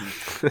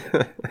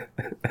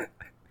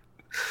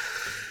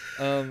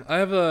 I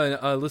have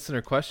a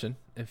listener question,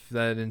 if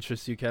that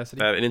interests you,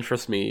 Cassidy. That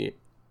interests me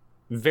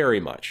very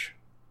much.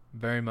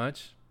 Very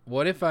much.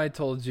 What if I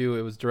told you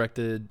it was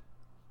directed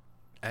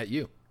at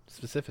you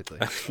specifically?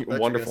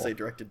 Wonderful. Say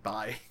directed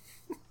by.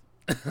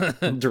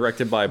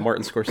 Directed by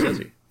Martin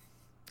Scorsese.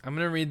 I'm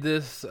gonna read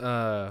this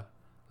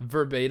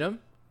verbatim.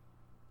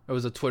 It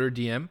was a Twitter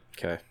DM.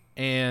 Okay.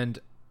 And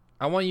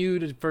I want you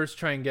to first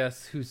try and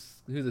guess who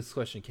this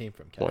question came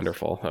from, Cass.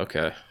 Wonderful.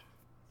 Okay.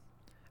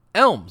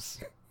 Elms!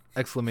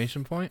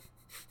 Exclamation point.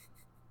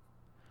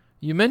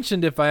 You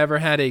mentioned if I ever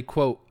had a,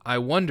 quote, I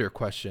wonder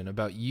question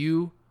about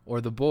you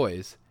or the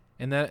boys,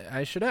 and that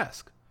I should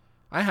ask.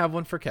 I have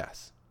one for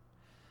Cass.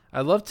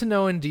 I'd love to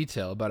know in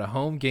detail about a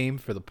home game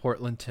for the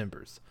Portland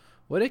Timbers.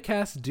 What did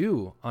Cass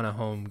do on a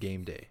home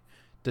game day?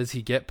 Does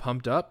he get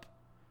pumped up?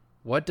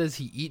 What does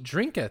he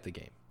drink at the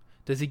game?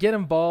 Does he get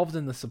involved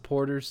in the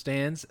supporters'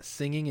 stands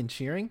singing and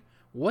cheering?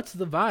 What's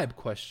the vibe?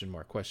 Question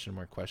mark, question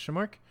mark, question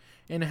mark.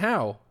 And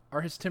how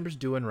are his Timbers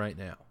doing right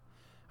now?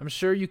 I'm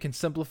sure you can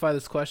simplify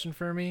this question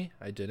for me.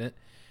 I didn't.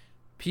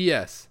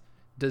 P.S.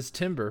 Does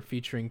Timber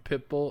featuring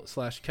Pitbull /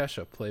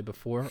 Kesha play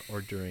before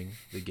or during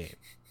the game?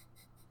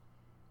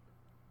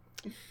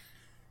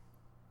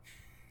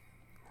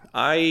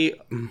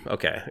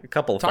 Okay, a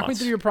couple of thoughts. Talk me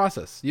through your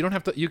process. You don't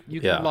have to.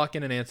 You can lock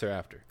in an answer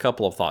after.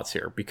 Couple of thoughts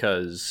here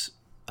because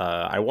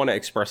I want to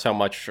express how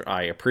much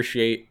I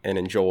appreciate and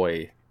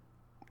enjoy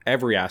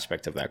every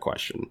aspect of that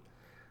question.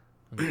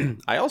 Okay.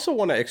 I also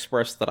want to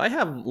express that I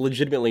have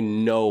legitimately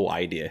no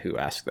idea who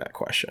asked that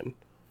question.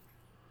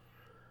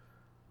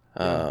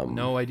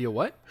 No idea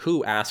what?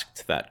 Who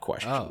asked that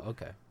question? Oh,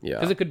 okay. Yeah.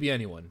 Because it could be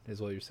anyone, is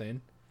what you're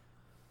saying.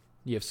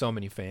 You have so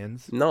many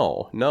fans.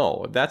 No,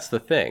 that's the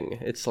thing.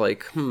 It's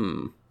like,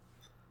 Who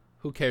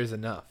cares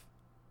enough?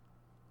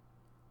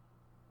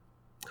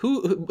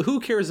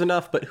 Who cares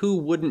enough, but who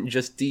wouldn't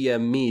just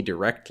DM me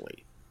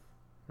directly?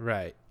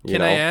 Right.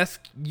 Can I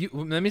ask you?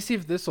 Let me see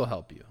if this will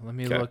help you. Let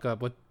me look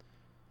up what.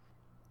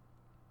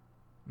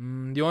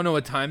 Do you want to know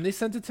what time they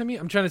sent it to me?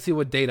 I'm trying to see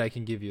what date I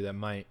can give you that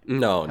might.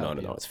 No.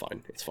 It's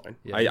fine. It's fine.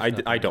 Yeah,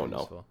 I don't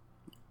know.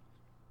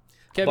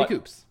 Kevy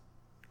Coops.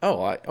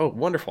 Oh,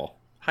 wonderful.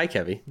 Hi,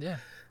 Kevy. Yeah.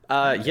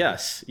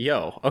 Yes.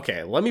 Yo.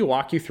 Okay. Let me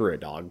walk you through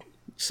it, dog.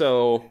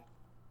 So,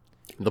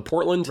 the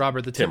Portland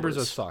Robert, the Timbers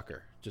are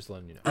soccer. Just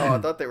letting you know. Oh, I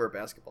thought they were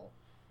basketball.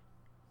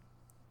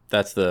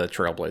 That's the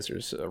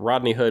Trailblazers.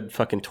 Rodney Hood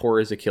fucking tore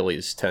his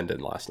Achilles tendon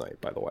last night,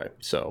 by the way.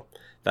 So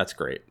that's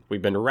great.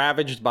 We've been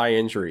ravaged by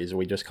injuries, and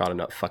we just caught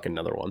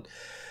another one.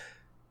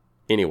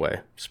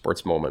 Anyway,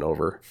 sports moment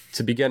over.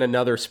 To begin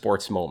another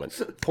sports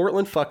moment.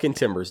 Portland fucking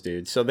Timbers,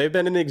 dude. So they've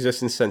been in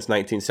existence since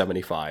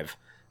 1975,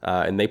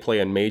 and they play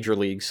in Major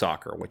League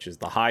Soccer, which is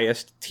the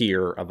highest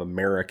tier of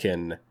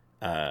American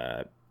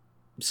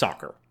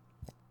soccer.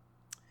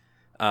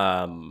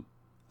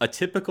 A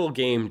typical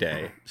game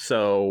day.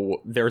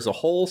 So there's a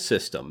whole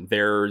system.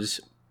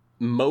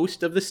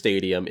 Most of the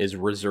stadium is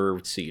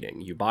reserved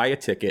seating. You buy a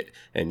ticket,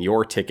 and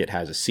your ticket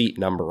has a seat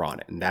number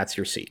on it, and that's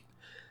your seat.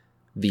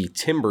 The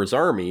Timbers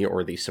Army,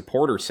 or the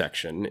supporter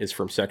section, is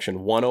from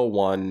section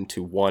 101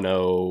 to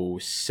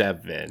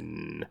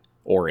 107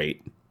 or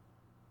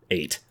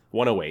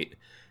 108.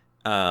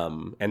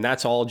 And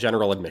that's all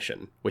general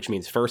admission, which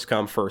means first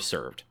come, first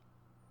served.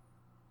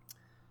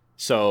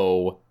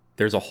 So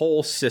there's a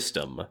whole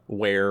system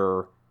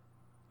where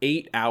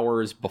 8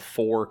 hours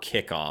before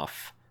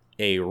kickoff,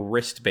 a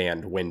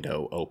wristband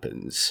window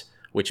opens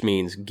which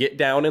means get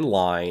down in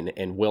line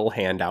and we'll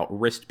hand out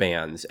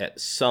wristbands at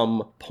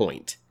some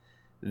point.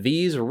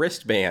 These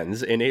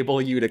wristbands enable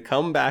you to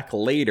come back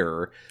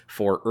later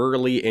for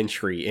early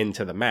entry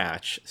into the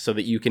match so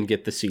that you can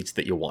get the seats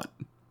that you want.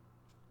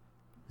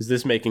 Is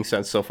this making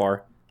sense so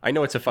far? I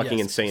know it's a fucking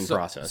insane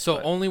process.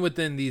 So only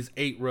within these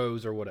 8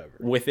 rows or whatever.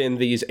 Within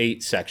these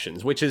 8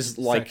 sections, which is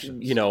like,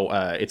 sections.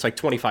 It's like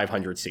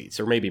 2,500 seats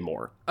or maybe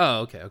more.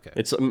 Oh, okay.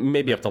 It's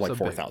maybe up to like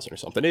 4,000 or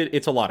something.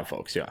 It's a lot of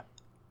folks, yeah.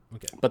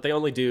 Okay. But they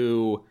only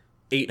do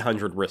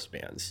 800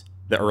 wristbands,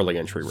 the early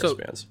entry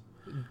wristbands.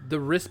 The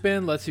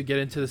wristband lets you get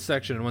into the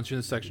section, and once you're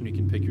in the section, you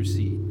can pick your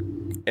seat.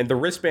 And the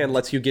wristband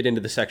lets you get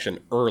into the section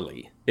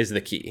early, is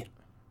the key.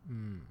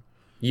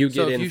 You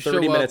get in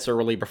 30 minutes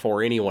early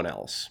before anyone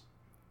else.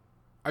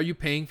 Are you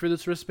paying for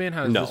this wristband?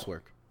 How does this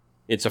work?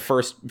 It's a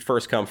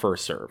first come,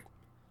 first serve.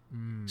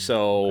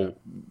 So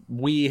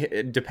we,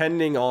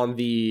 depending on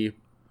the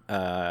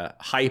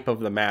hype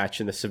of the match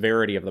and the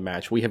severity of the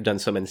match, we have done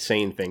some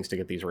insane things to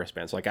get these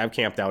wristbands. Like, I've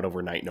camped out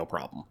overnight, no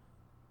problem.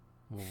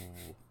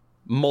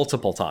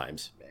 Multiple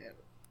times. Man.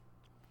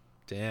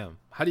 Damn.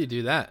 How do you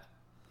do that?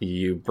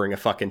 You bring a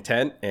fucking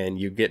tent and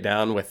you get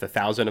down with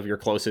 1,000 of your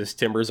closest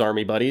Timbers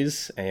Army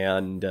buddies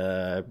and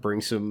bring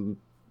some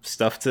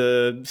stuff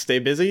to stay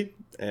busy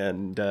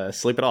and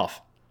sleep it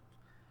off.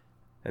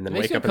 And then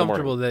wake up in the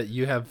morning. Makes you comfortable that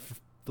you have,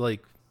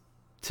 like,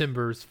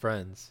 Timbers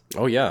friends.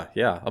 Oh, yeah.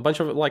 A bunch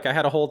of, like, I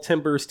had a whole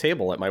Timbers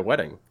table at my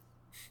wedding.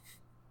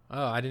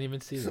 Oh, I didn't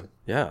even see them.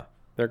 Yeah,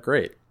 they're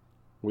great.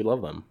 We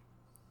love them.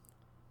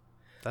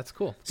 That's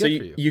cool. So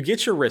you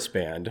get your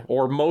wristband,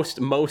 or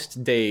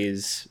most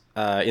days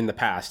in the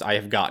past, I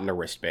have gotten a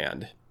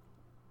wristband.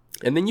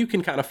 And then you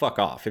can kind of fuck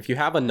off. If you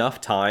have enough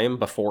time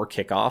before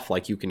kickoff,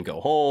 like you can go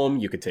home,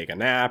 you could take a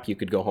nap, you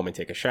could go home and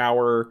take a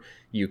shower,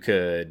 you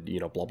could,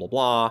 blah, blah,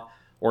 blah.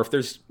 Or if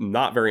there's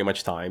not very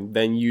much time,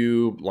 then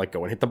you like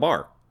go and hit the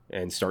bar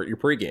and start your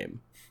pregame.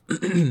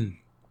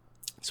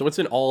 So it's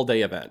an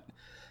all-day event.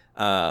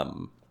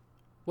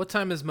 What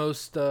time is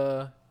most...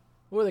 what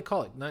do they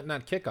call it? Not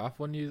kickoff.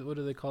 What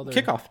do they call it?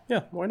 Kickoff.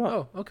 Yeah, why not?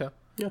 Oh, okay.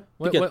 Yeah.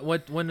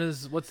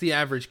 What's the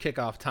average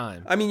kickoff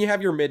time? I mean, you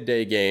have your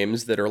midday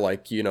games that are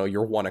like,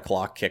 your 1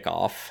 o'clock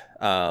kickoff.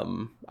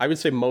 I would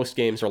say most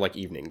games are like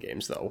evening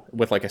games though,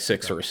 with like a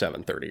 6 or a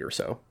 7:30 or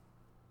so.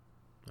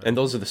 And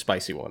those are the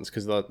spicy ones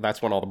because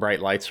that's when all the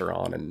bright lights are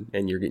on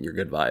and you're getting your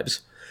good vibes.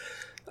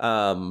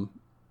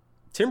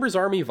 Timbers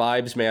Army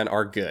vibes, man,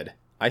 are good.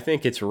 I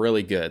think it's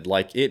really good.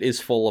 Like, it is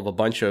full of a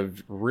bunch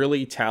of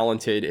really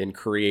talented and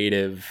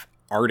creative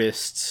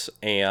artists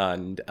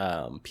and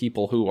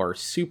people who are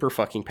super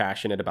fucking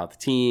passionate about the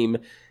team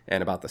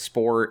and about the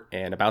sport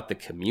and about the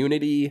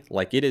community.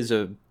 Like, it is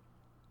a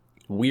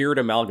weird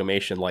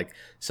amalgamation. Like,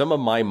 some of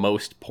my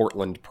most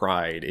Portland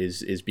pride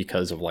is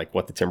because of like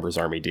what the Timbers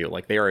Army do.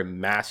 Like, they are a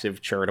massive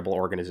charitable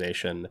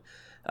organization.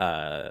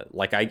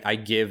 Like, I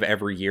give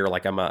every year.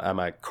 Like, I'm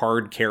a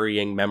card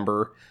carrying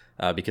member.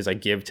 Because I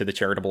give to the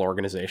charitable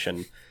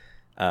organization.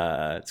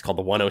 It's called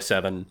the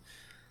 107.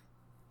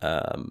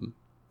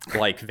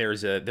 Like,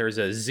 there's a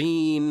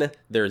zine.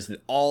 There's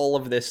all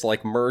of this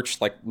like merch.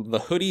 Like, the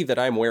hoodie that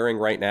I'm wearing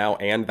right now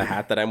and the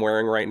hat that I'm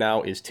wearing right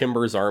now is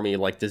Timbers Army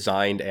like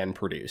designed and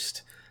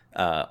produced,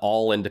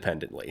 all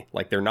independently.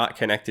 Like, they're not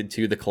connected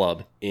to the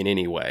club in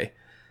any way.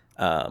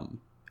 And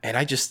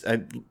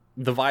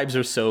the vibes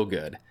are so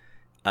good.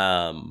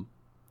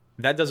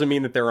 That doesn't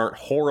mean that there aren't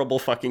horrible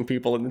fucking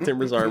people in the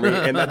Timbers Army,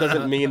 and that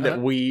doesn't mean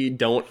that we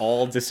don't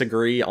all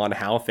disagree on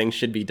how things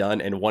should be done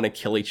and want to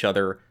kill each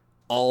other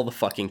all the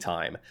fucking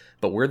time.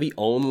 But we're the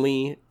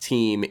only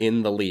team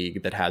in the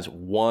league that has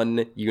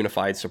one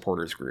unified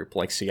supporters group.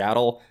 Like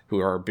Seattle, who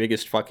are our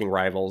biggest fucking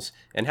rivals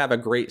and have a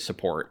great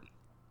support,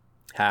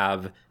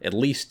 have at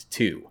least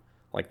 2.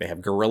 Like, they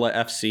have Guerrilla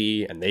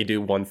FC, and they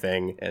do one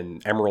thing,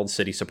 and Emerald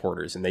City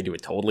supporters, and they do a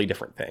totally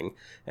different thing.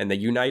 And they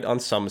unite on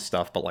some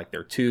stuff, but like,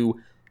 they're 2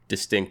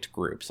 distinct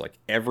groups. Like,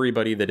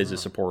 everybody that is a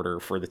supporter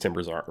for the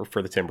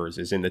Timbers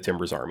is in the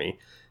Timbers Army,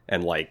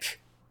 and like,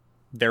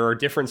 there are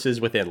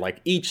differences within. Like,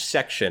 each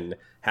section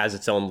has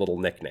its own little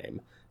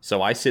nickname.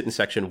 So I sit in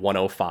section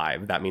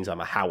 105. That means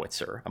I'm a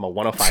howitzer. I'm a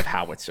 105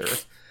 howitzer.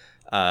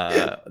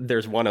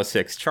 There's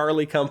 106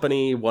 Charlie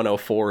Company.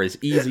 104 is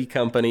Easy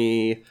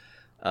Company.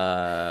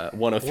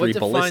 103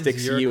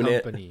 Ballistics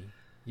Unit. Company,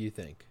 you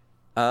think?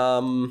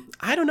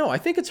 I don't know. I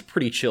think it's a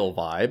pretty chill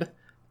vibe.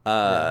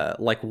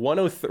 Like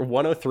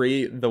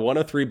 103, the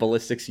 103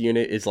 Ballistics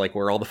Unit is like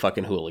where all the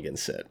fucking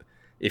hooligans sit.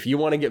 If you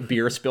want to get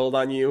beer spilled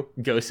on you,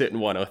 go sit in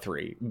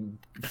 103.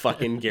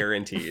 Fucking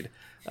guaranteed.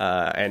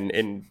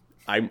 And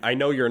I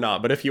know you're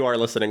not, but if you are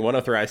listening,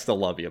 103, I still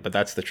love you, but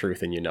that's the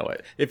truth and you know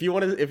it. If you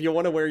want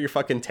to wear your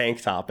fucking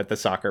tank top at the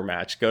soccer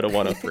match, go to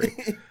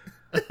 103.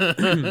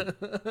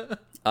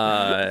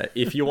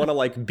 If you want to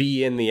like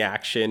be in the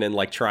action and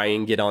like try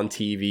and get on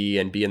TV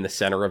and be in the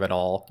center of it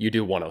all, you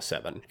do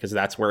 107 because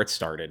that's where it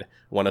started.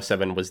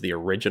 107 was the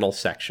original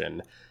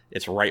section.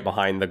 It's right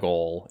behind the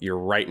goal. You're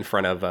right in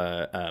front of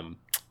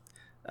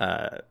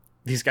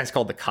these guys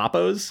called the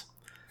Capos.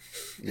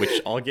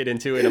 which I'll get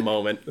into in a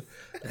moment.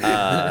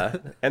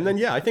 And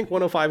then, I think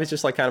 105 is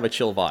just like kind of a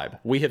chill vibe.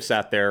 We have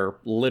sat there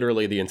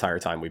literally the entire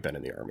time we've been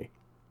in the Army.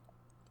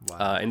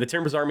 Wow. And the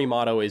Timbers Army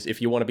motto is,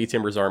 if you want to be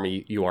Timbers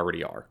Army, you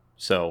already are.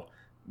 So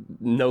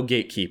no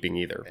gatekeeping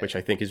either, which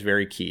I think is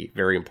very key,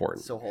 very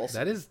important. So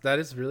wholesome. That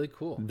is really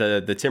cool.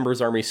 The Timbers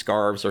Army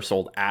scarves are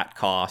sold at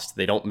cost.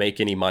 They don't make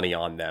any money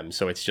on them.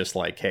 So it's just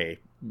like, hey,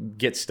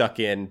 get stuck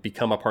in,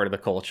 become a part of the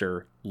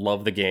culture,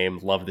 love the game,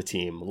 love the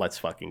team, let's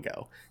fucking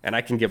go. And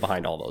I can get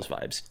behind all those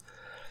vibes.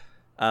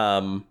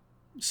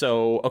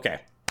 So,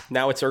 okay,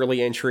 now it's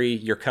early entry.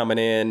 You're coming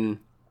in.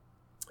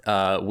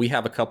 We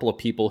have a couple of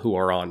people who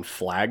are on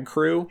flag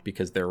crew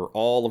because there are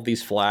all of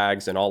these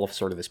flags and all of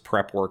sort of this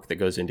prep work that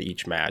goes into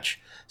each match.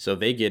 So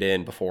they get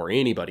in before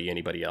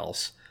anybody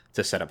else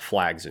to set up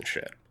flags and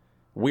shit.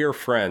 We're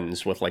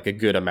friends with like a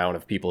good amount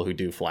of people who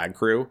do flag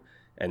crew.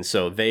 And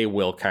so they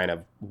will kind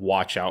of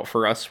watch out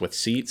for us with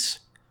seats.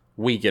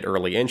 We get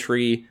early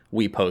entry.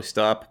 We post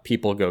up.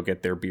 People go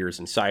get their beers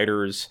and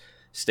ciders.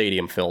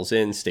 Stadium fills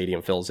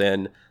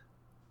in.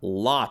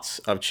 Lots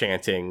of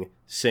chanting,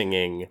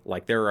 singing.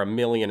 Like, there are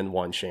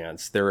 1,000,001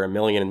 chants. There are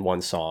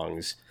 1,000,001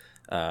 songs.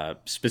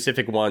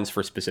 Specific ones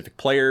for specific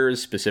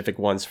players, specific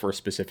ones for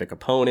specific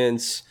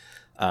opponents.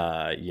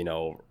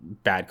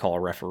 Bad call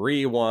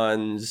referee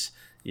ones.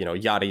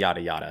 Yada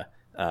yada yada.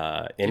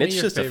 And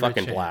it's just a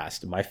fucking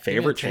blast. My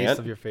favorite chant. Taste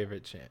of your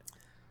favorite chant.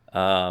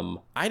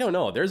 I don't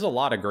know. There's a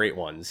lot of great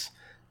ones.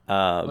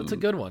 What's a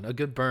good one? A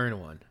good burn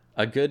one.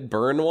 A good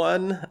burn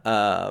one.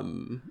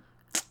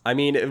 I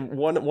mean,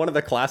 one of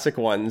the classic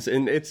ones,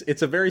 and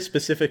it's a very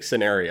specific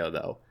scenario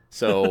though.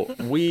 So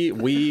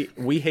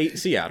we hate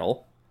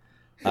Seattle.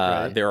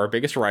 Right. They're our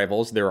biggest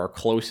rivals. They're our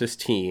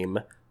closest team.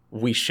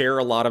 We share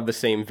a lot of the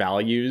same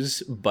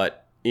values,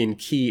 but in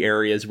key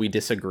areas we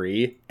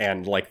disagree,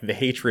 and like the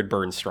hatred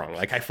burns strong.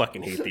 Like, I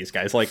fucking hate these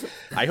guys. Like,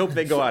 I hope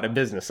they go out of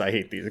business. I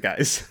hate these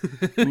guys.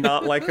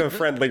 Not like a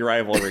friendly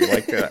rivalry.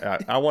 Like,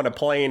 I want a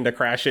plane to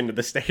crash into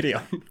the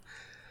stadium.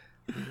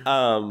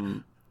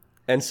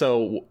 And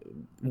so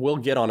we'll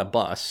get on a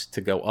bus to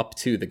go up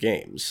to the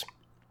games.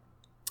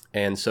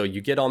 And so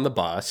you get on the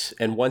bus,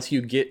 and once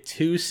you get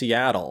to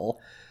Seattle,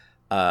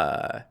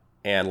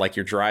 and like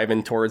you're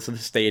driving towards the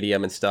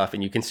stadium and stuff,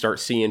 and you can start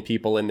seeing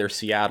people in their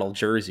Seattle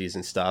jerseys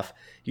and stuff,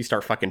 you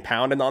start fucking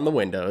pounding on the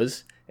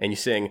windows and you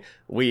sing,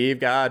 "We've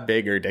got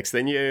bigger dicks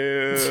than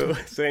you,"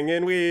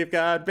 singing, "We've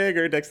got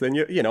bigger dicks than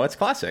you." It's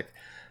classic.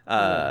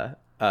 And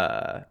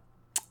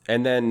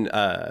then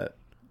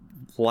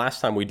last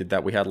time we did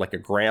that, we had like a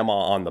grandma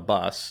on the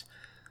bus.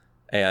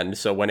 And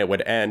so when it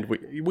would end,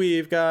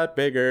 we've got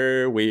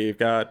bigger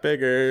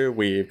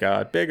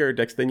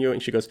dicks than you.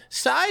 And she goes,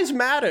 "Size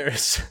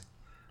matters."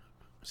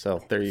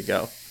 So there you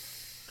go.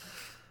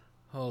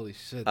 Holy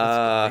shit,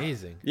 that's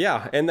amazing.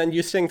 Yeah, and then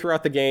you sing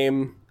throughout the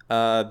game.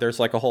 There's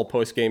like a whole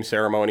post-game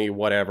ceremony,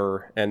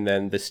 whatever. And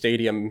then the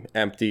stadium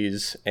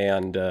empties,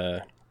 and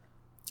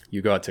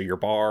you go out to your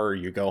bar, or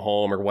you go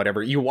home, or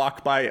whatever. You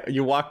walk by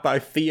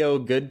Theo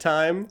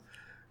Goodtime,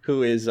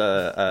 who is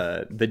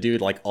the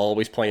dude like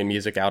always playing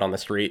music out on the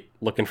street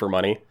looking for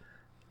money.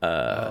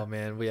 Oh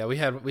man, we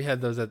had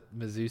those at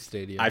Mizzou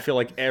Stadium. I feel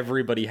like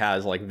everybody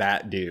has like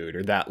that dude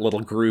or that little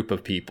group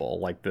of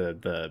people. Like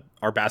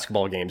our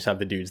basketball games have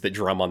the dudes that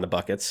drum on the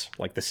buckets,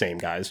 like the same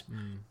guys.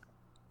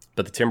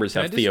 But the Timbers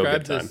have Theo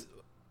Goodtime.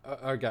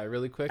 Our guy,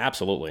 really quick.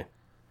 Absolutely.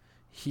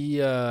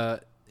 He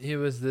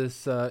was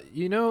this.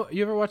 You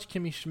ever watch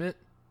Kimmy Schmidt?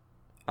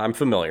 I'm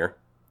familiar.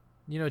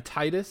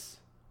 Titus?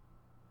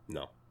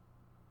 No.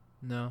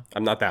 No.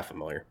 I'm not that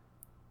familiar.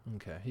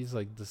 Okay, he's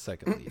like the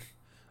second lead.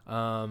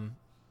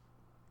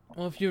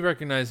 Well, if you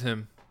recognize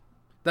him,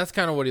 that's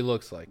kind of what he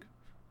looks like.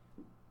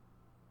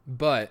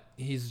 But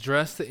he's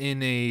dressed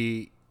in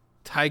a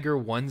tiger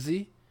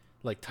onesie,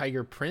 like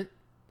tiger print,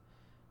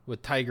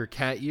 with tiger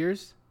cat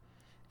ears,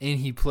 and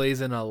he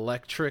plays an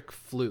electric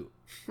flute.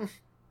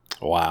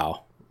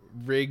 Wow.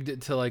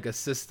 Rigged to like a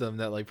system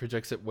that like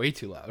projects it way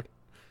too loud.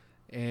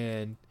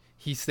 And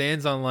he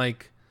stands on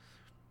like,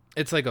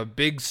 it's like a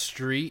big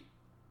street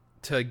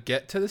to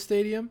get to the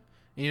stadium.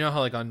 And you know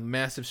how like on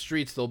massive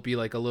streets there'll be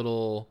like a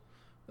little,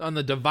 on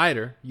the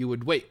divider you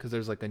would wait because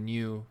there's like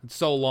it's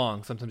so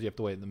long sometimes you have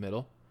to wait in the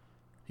middle.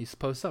 He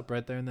posts up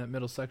right there in that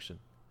middle section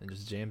and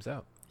just jams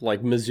out.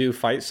 Like Mizzou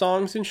fight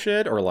songs and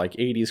shit, or like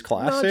 80s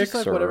classics? No, just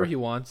like whatever he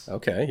wants.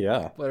 Okay,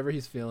 yeah. Whatever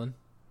he's feeling.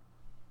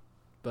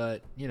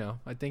 But,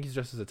 I think he's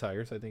dressed as a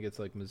tiger, so I think it's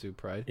like Mizzou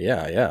pride.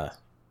 Yeah.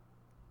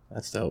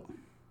 That's dope.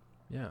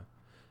 Yeah.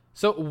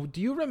 So, do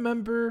you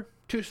remember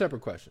two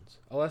separate questions?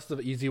 I'll ask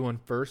the easy one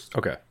first.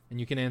 Okay. And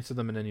you can answer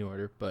them in any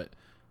order, but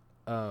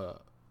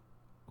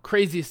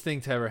craziest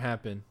thing to ever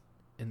happen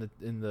in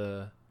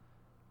the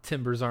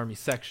Timbers Army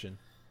section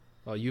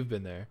while you've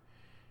been there.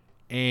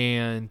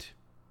 And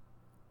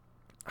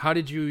how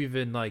did you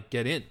even like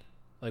get in?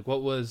 Like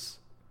what was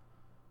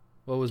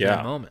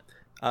that moment?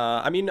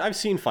 I mean, I've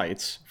seen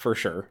fights for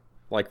sure.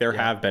 Like there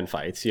have been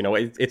fights,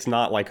 it's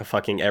not like a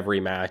fucking every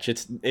match.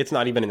 It's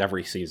not even an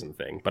every season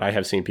thing, but I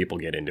have seen people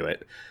get into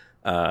it.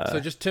 So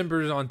just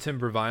timbers on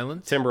timber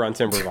violence? Timber on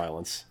timber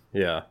violence.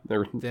 Yeah.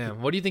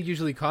 Damn. What do you think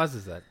usually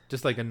causes that?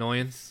 Just like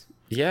annoyance?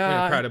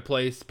 Yeah. In a crowded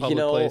place, public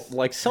place?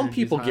 Like some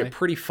people get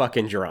pretty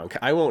fucking drunk.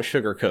 I won't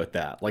sugarcoat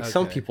that. Like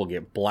some people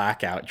get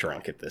blackout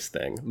drunk at this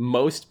thing.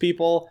 Most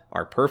people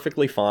are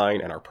perfectly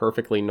fine and are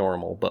perfectly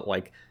normal, but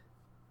like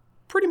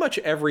pretty much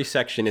every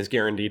section is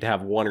guaranteed to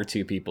have one or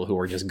two people who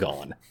are just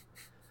gone.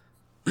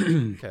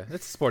 Okay,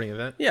 that's a sporting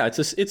event. Yeah, it's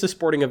a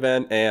sporting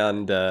event,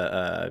 and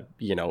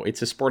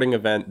it's a sporting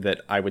event that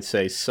I would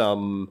say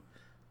some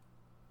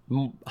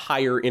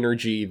higher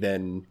energy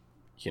than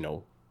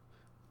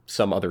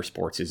some other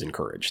sports is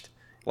encouraged.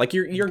 Like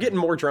you're getting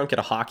more drunk at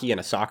a hockey and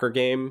a soccer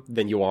game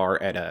than you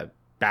are at a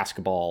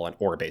basketball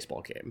or a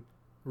baseball game,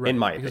 right, in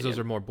my because opinion. Those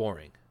are more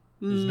boring.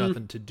 There's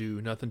nothing to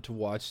do, nothing to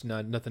watch,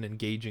 nothing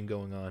engaging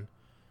going on.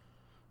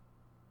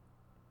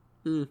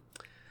 You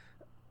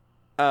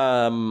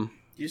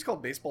just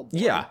called baseball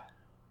boring? Yeah.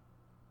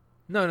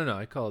 No.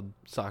 I called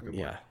soccer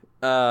boring.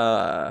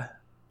 Yeah.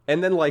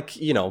 And then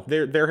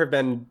there have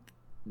been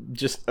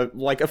just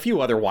like a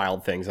few other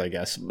wild things, I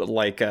guess.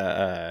 Like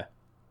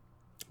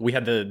we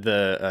had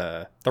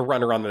the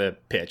runner on the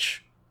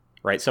pitch,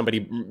 right?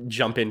 Somebody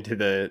jump into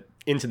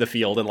the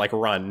field and like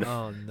run.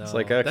 Oh no! It's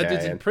like, okay, that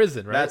dude's in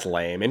prison, right? That's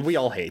lame, and we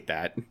all hate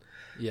that.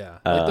 Yeah,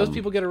 like those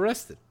people get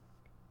arrested.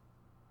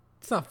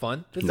 It's not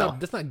fun.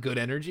 That's not good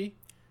energy.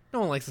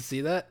 No one likes to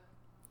see that.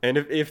 And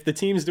if the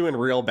team's doing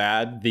real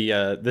bad,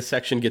 the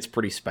section gets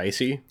pretty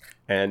spicy,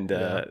 and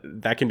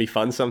that can be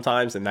fun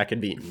sometimes, and that can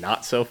be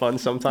not so fun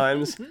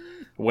sometimes.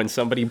 When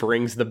somebody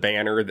brings the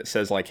banner that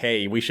says like,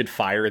 "Hey, we should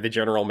fire the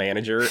general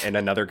manager," and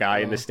another guy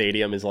in the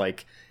stadium is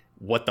like,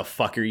 "What the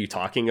fuck are you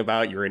talking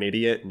about? You're an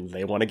idiot," and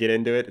they want to get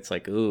into it. It's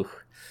like, ooh,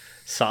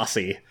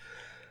 saucy.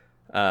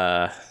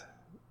 Yeah,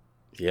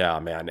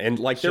 man, and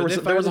like there was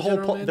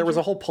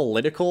a whole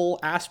political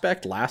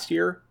aspect last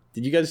year.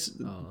 Did you guys?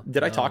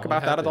 Did I talk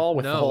about that at all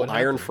with the whole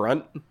Iron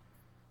Front?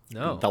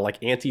 No. The like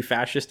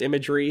anti-fascist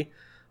imagery.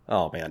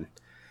 Oh man.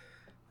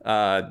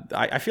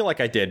 I feel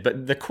like I did,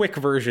 but the quick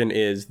version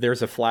is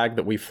there's a flag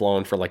that we've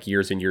flown for like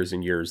years and years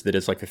and years that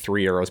is like the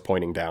 3 arrows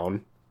pointing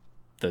down.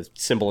 The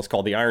symbol is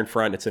called the Iron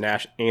Front. It's an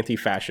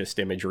anti-fascist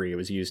imagery. It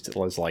was used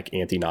as like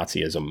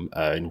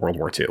anti-Nazism in World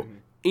War II.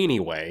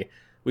 Anyway,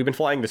 we've been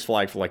flying this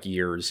flag for like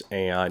years,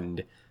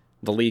 and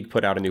the league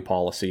put out a new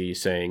policy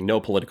saying no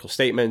political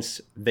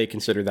statements. They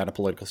considered that a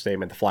political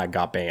statement. The flag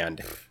got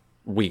banned.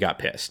 We got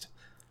pissed.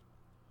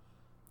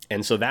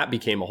 And so that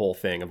became a whole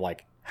thing of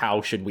like,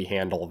 how should we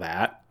handle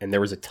that? And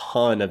there was a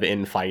ton of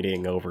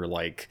infighting over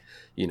like,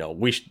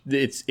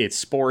 it's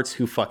sports,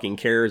 who fucking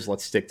cares?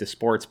 Let's stick to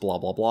sports, blah,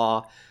 blah,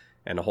 blah.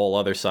 And a whole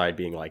other side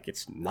being like,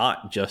 it's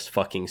not just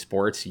fucking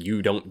sports.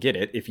 You don't get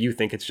it. If you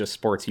think it's just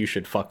sports, you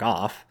should fuck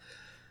off.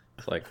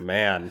 It's like,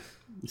 man.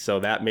 So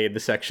that made the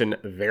section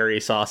very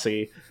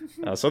saucy.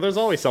 So there's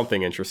always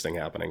something interesting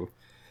happening.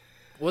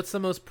 What's the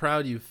most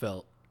proud you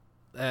felt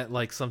at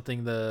like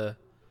something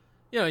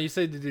you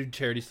say to do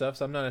charity stuff,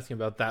 so I'm not asking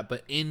about that,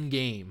 but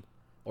in-game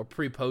or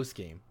pre-post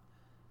game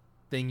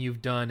thing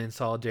you've done in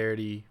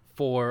solidarity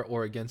for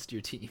or against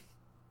your team?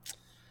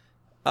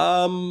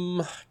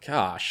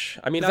 Gosh.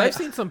 I mean, I've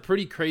seen some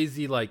pretty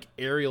crazy like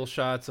aerial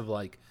shots of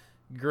like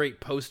great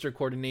poster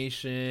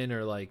coordination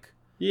or like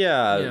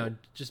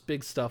just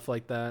big stuff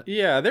like that.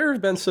 Yeah, there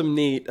have been some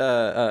neat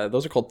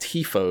those are called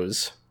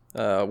tifos,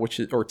 which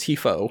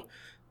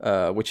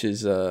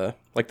is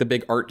like the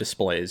big art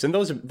displays, and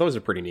those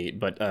are pretty neat.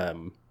 But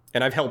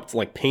and I've helped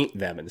like paint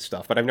them and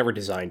stuff, but I've never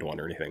designed one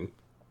or anything.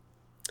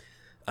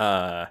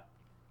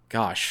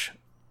 Gosh,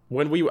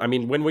 when we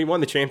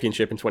won the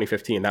championship in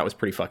 2015, that was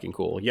pretty fucking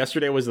cool.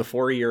 Yesterday was the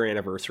 4-year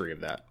anniversary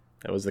of that.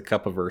 That was the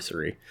cup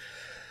anniversary.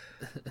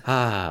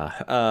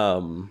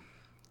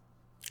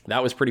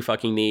 That was pretty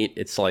fucking neat.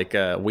 It's like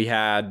we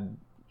had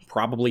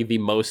probably the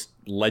most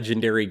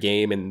legendary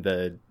game in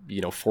the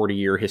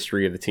 40-year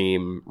history of the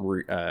team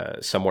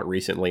somewhat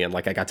recently, and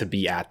like I got to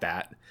be at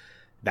that.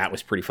 That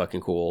was pretty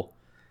fucking cool.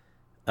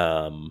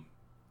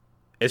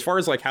 As far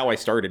as like how I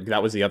started,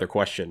 that was the other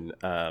question.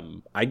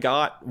 I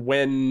got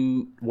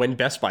when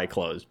Best Buy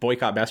closed,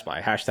 boycott Best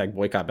Buy,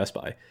 #boycott Best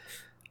Buy.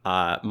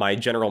 My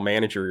general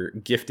manager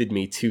gifted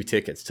me 2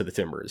 tickets to the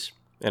Timbers,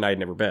 and I had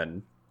never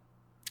been.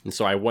 And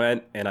so I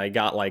went and I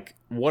got like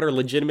what are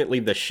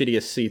legitimately the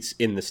shittiest seats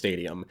in the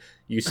stadium.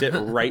 You sit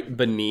right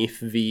beneath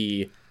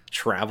the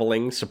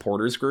traveling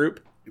supporters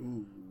group.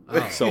 Ooh.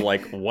 So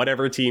like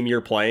whatever team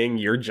you're playing,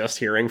 you're just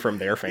hearing from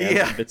their fans.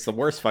 Yeah. It's the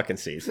worst fucking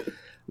seats.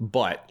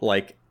 But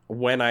like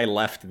when I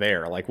left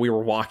there, like we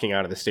were walking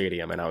out of the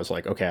stadium and I was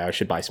like, okay, I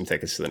should buy some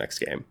tickets to the next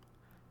game.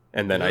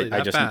 And then really,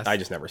 I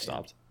just never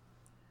stopped.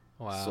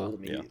 Wow. Sold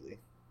immediately. Yeah.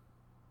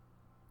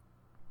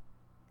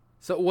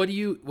 So what do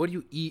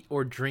you eat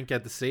or drink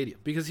at the stadium?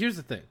 Because here's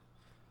the thing.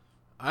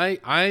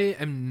 I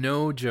am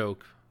no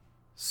joke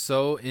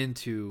so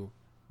into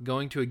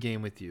going to a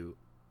game with you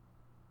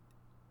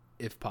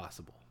if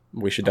possible.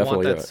 We should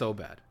definitely do it. So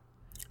bad.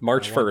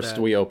 March 1st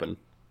we open.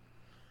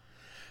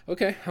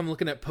 Okay, I'm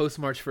looking at post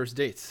March 1st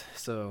dates.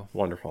 So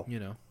wonderful.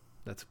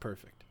 That's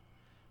perfect.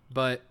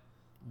 But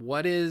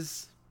what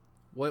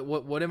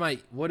am I?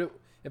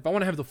 If I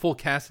want to have the full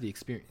Cassidy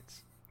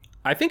experience?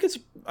 I think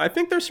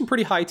there's some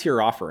pretty high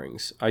tier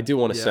offerings. I do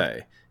want to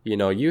say,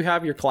 you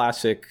have your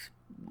classic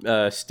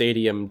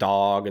stadium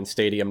dog and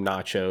stadium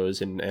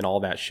nachos and all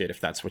that shit. If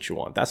that's what you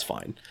want, that's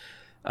fine.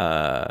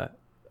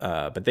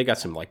 But they got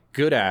some like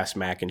good ass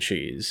mac and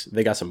cheese.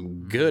 They got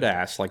some good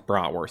ass like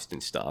bratwurst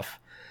and stuff.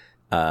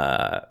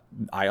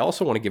 I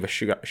also want to give a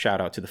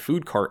shout out to the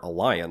Food Cart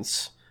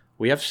Alliance.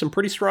 We have some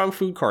pretty strong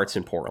food carts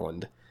in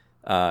Portland.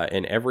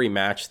 In every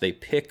match, they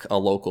pick a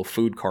local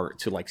food cart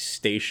to like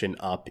station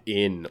up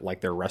in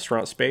like their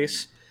restaurant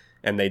space,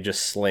 and they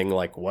just sling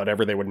like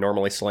whatever they would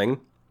normally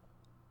sling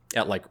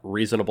at like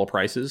reasonable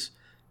prices.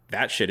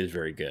 That shit is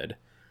very good.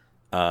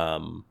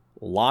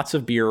 Lots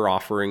of beer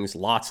offerings,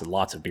 lots and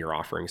lots of beer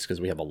offerings,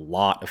 because we have a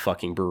lot of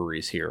fucking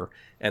breweries here,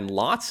 and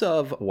lots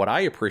of what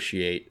I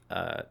appreciate,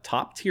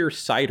 top tier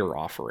cider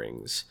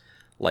offerings,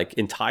 like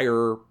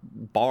entire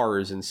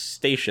bars and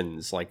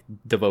stations like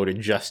devoted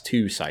just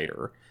to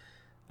cider.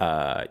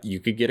 You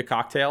could get a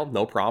cocktail,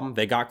 no problem.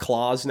 They got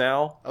claws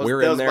now. That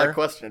was my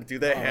question. Do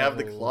they have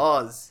the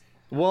claws?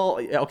 Well,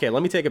 okay,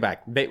 let me take it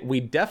back. We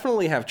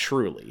definitely have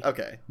Truly.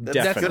 Okay.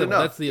 That's good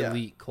enough. That's the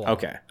elite claw.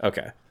 Okay.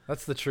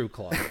 That's the true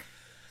claw.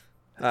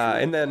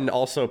 And then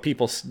also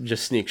people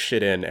just sneak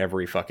shit in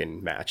every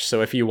fucking match.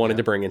 So if you wanted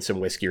to bring in some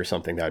whiskey or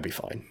something, that would be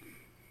fine.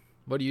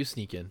 What do you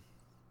sneak in?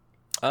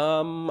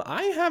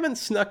 I haven't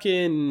snuck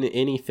in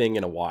anything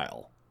in a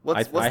while.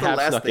 What's the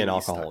last snuck thing in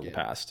alcohol in the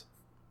past.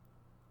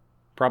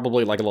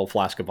 Probably like a little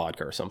flask of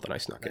vodka or something I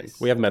snuck in.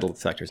 We have metal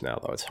detectors now,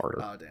 though. It's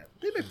harder. Oh, damn.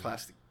 They make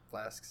plastic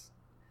flasks.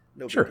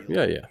 No sure. big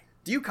deal. Yeah.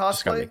 Do you cosplay?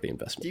 Just gotta make the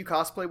investment. Do you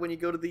cosplay when you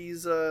go to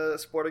these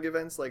sporting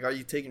events? Like, are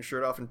you taking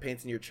shirt off and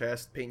painting your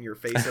chest, painting your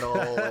face at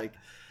all? Like,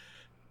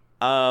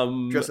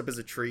 dress up as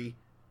a tree?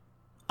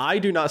 I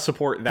do not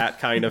support that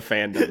kind of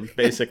fandom,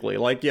 basically.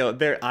 Like,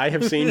 I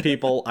have seen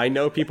people, I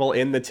know people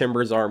in the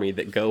Timbers Army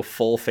that go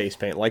full face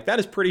paint. Like, that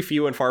is pretty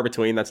few and far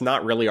between. That's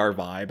not really our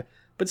vibe.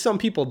 But some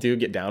people do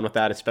get down with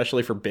that,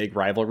 especially for big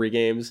rivalry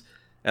games.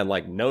 And,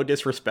 like, no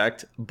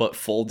disrespect, but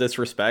full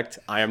disrespect,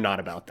 I am not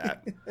about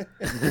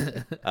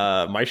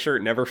that. My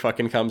shirt never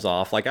fucking comes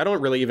off. Like, I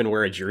don't really even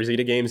wear a jersey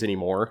to games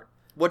anymore.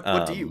 What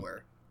do you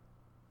wear?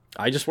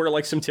 I just wear,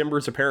 like, some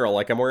Timbers apparel.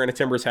 Like, I'm wearing a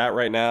Timbers hat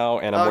right now,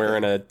 and I'm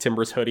wearing a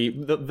Timbers hoodie.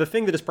 The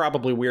thing that is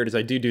probably weird is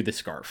I do the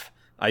scarf.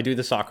 I do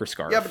the soccer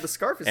scarf. Yeah, but the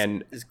scarf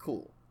is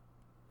cool.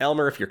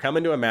 Elmer, if you're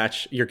coming to a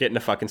match, you're getting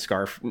a fucking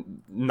scarf.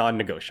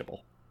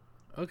 Non-negotiable.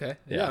 Okay.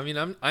 Yeah, I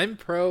mean, I'm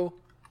pro...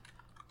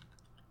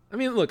 I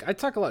mean, look, I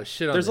talk a lot of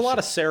shit on There's a lot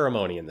of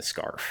ceremony in the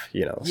scarf,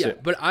 Yeah, so.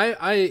 but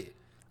I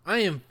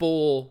am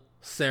full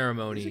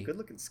ceremony. It's a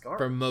good-looking scarf.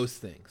 For most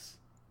things.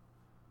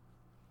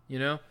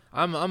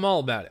 I'm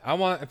all about it.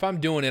 If I'm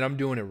doing it, I'm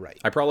doing it right.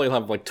 I probably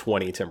have like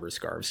 20 timber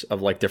scarves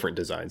of like different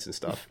designs and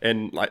stuff.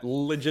 And like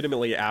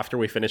legitimately after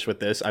we finish with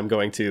this, I'm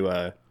going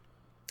to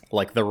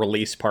like the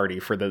release party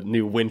for the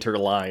new winter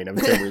line of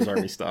Timbers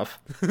Army stuff.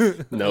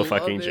 No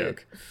fucking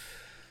joke.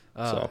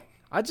 So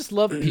I just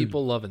love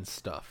people loving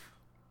stuff.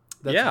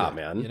 That's yeah, it,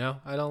 man.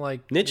 I don't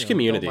like niche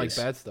communities. Don't like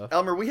bad stuff.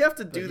 Elmer, we have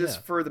to do this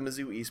for the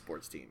Mizzou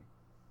esports team.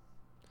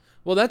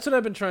 Well, that's what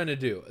I've been trying to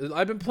do.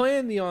 I've been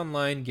playing the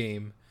online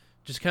game,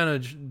 just trying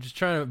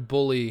to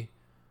bully.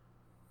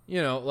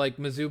 Like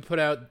Mizzou put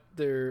out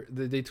they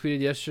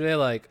tweeted yesterday,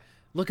 like,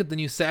 look at the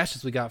new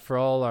sashes we got for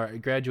all our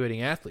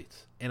graduating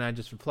athletes, and I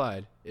just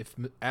replied, if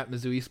at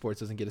Mizzou esports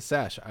doesn't get a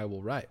sash, I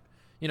will riot.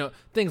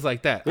 Things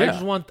like that. Yeah.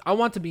 I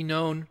want to be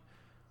known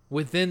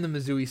within the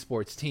Mizzou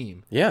esports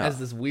team as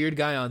this weird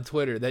guy on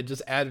Twitter that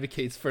just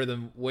advocates for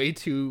them way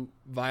too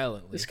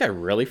violently. This guy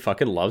really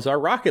fucking loves our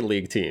Rocket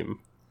League team.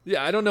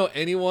 Yeah, I don't know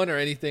anyone or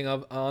anything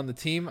on the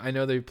team. I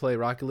know they play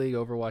Rocket League,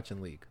 Overwatch,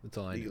 and League. That's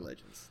all I know. League of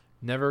Legends.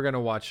 Never going to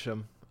watch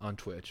them on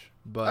Twitch.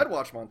 But I'd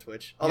watch them on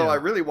Twitch. Although I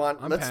really want...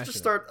 I'm let's passionate. just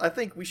start... I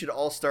think we should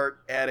all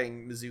start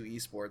adding Mizzou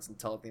esports and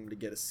telling them to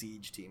get a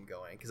Siege team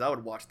going, because I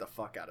would watch the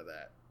fuck out of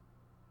that.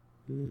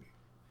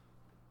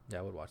 Yeah,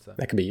 I would watch that.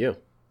 That could be you.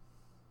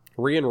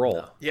 Re-enroll.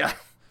 No. Yeah. I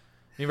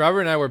mean, Robert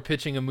and I were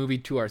pitching a movie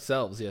to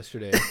ourselves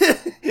yesterday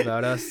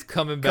about us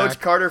coming back Coach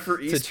Carter for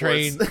esports. To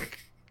train.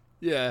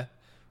 Yeah.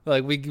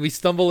 Like, we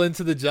stumble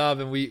into the job,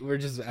 and we're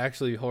just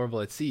actually horrible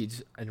at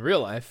Siege in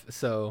real life,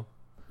 so...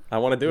 I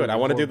want to do it. I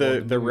want to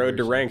do the Road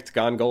to Ranked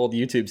Gone Gold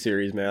YouTube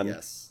series, man.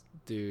 Yes.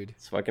 Dude.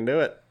 Let's fucking do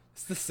it.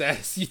 It's the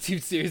saddest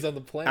YouTube series on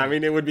the planet. I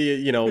mean, it would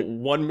be,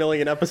 1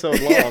 million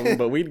episodes long,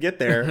 but we'd get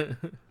there.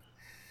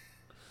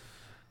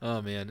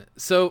 Oh, man.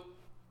 So...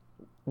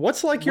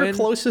 What's like your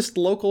closest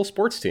local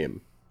sports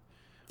team?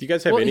 Do you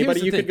guys have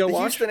anybody you could go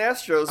watch? Houston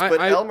Astros, but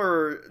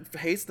Elmer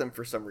hates them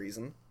for some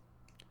reason.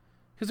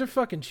 Because they're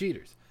fucking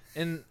cheaters.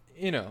 And,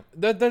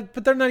 but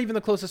they're not even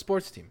the closest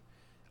sports team.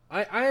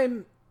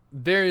 I'm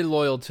very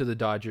loyal to the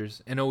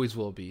Dodgers and always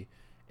will be.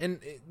 And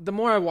the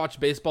more I watch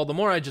baseball, the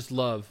more I just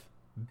love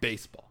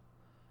baseball.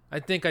 I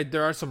think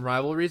there are some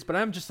rivalries, but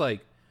I'm just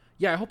like,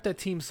 yeah, I hope that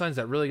team signs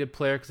that really good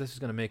player because this is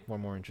going to make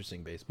more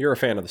interesting baseball. You're a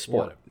fan of the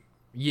sport. Whatever.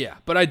 Yeah,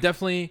 but I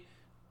definitely...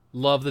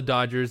 love the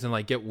Dodgers and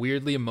like get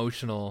weirdly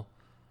emotional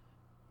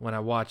when I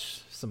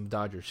watch some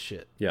Dodgers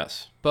shit.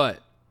 Yes. But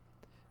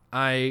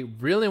I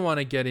really want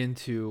to get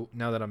into,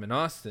 now that I'm in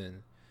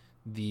Austin,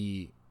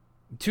 the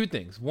two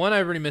things. One,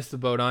 I've already missed the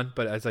boat on,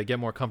 but as I get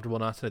more comfortable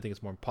in Austin, I think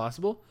it's more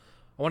possible.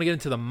 I want to get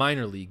into the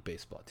minor league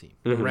baseball team,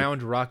 the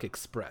Round Rock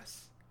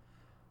Express.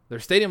 Their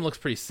stadium looks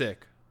pretty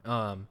sick.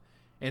 And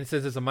it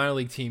says it's a minor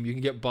league team. You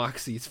can get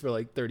box seats for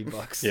like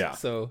 $30. Yeah.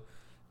 So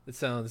it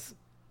sounds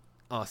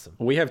awesome.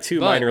 We have two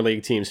minor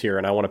league teams here,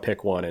 and I want to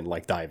pick one and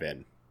like dive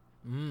in.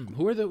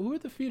 Who are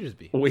the feeders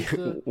be?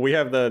 We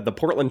have the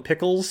Portland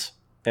Pickles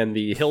and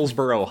the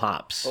Hillsboro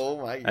Hops.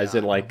 Oh my god! As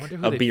in like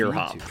a beer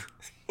hop.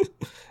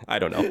 I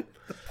don't know.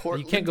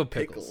 You can't go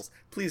pickles.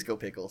 Please go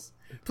pickles.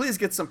 Please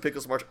get some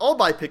pickles merch. I'll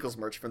buy pickles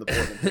merch from the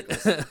Portland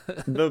Pickles.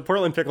 The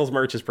Portland Pickles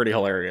merch is pretty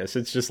hilarious.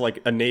 It's just like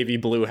a navy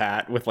blue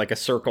hat with like a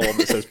circle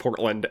that says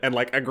Portland and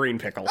like a green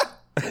pickle.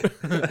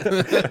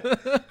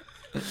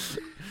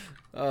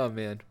 Oh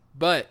man!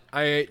 But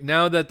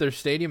now that their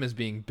stadium is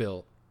being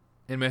built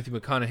and Matthew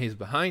McConaughey's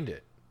behind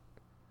it,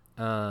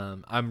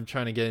 I'm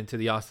trying to get into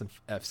the Austin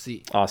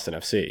FC. Austin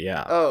FC,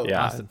 yeah. Oh,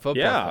 yeah. Austin Football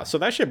Yeah, Club. so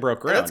that shit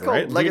broke ground, That's called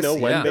right? Legacy. Do you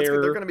know when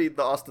they're going to be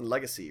the Austin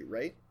Legacy,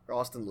 right? Or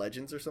Austin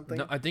Legends or something?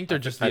 No, I think they're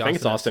just. I think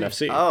it's Austin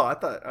FC. Oh, I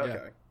thought. Okay.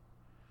 Yeah.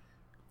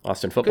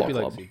 Austin Football Could be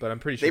Club. Legacy, but I'm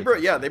pretty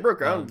sure They broke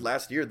ground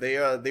last year.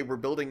 They were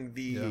building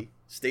the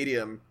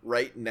stadium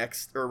right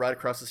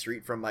across the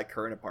street from my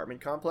current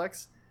apartment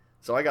complex.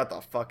 So I got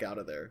the fuck out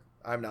of there.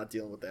 I'm not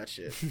dealing with that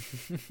shit.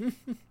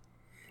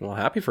 Well,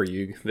 happy for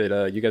you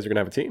that you guys are gonna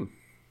have a team.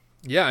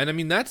 Yeah, and I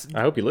mean I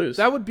hope you lose.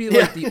 That would be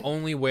like the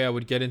only way I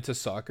would get into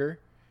soccer,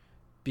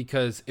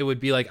 because it would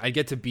be like I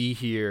get to be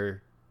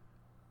here.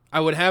 I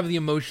would have the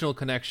emotional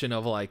connection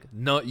of like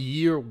not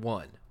year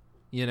one,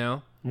 you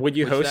know. Would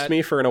you host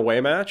me for an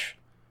away match?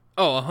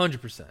 Oh,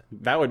 100%.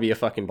 That would be a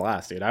fucking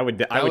blast, dude. I would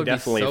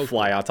definitely so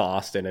fly cool. out to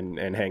Austin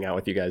and hang out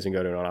with you guys and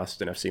go to an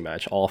Austin FC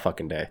match all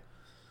fucking day.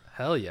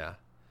 Hell yeah!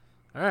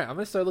 All right, I'm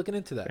gonna start looking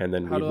into that. And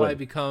then how do I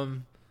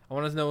become? I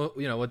want to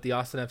know, what the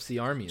Austin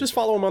FC Army is. Just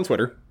follow them on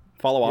Twitter.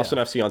 Follow Austin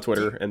FC on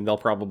Twitter, and they'll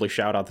probably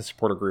shout out the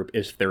supporter group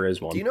if there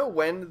is one. Do you know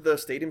when the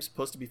stadium's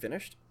supposed to be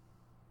finished?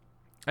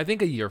 I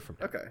think a year from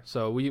now. Okay.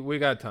 So we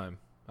got time.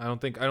 I don't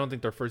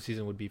think their first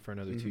season would be for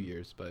another 2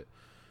 years, but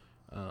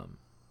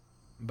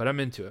I'm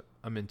into it.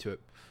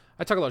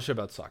 I talk a lot of shit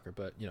about soccer,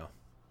 but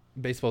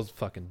baseball's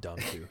fucking dumb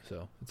too.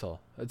 So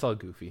it's all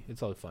goofy.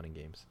 It's all fun and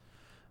games.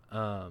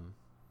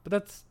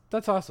 But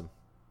that's awesome.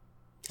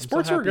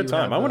 Sports are a good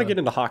time. I want to get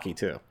into hockey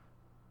too.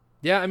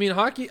 Yeah, I mean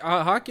hockey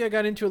I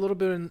got into a little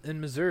bit in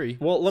Missouri.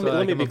 Well,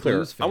 let me be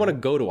clear. I want to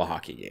go to a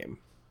hockey game.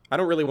 I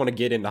don't really want to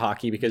get into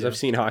hockey because I've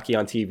seen hockey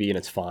on TV and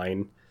it's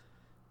fine.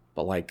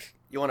 But like,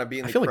 you want to be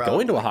in the I feel crowd, like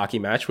going to a hockey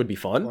match would be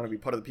fun. You want to be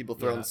part of the people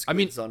throwing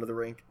squids onto the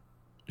rink.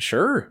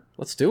 Sure,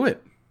 let's do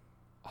it.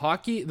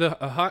 Hockey,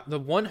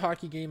 the one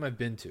hockey game I've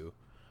been to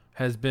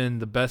has been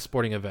the best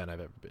sporting event I've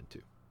ever been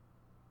to.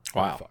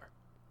 Wow. Far.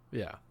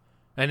 Yeah.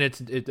 And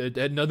it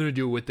had nothing to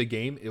do with the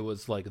game. It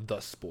was like the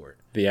sport.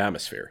 The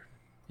atmosphere.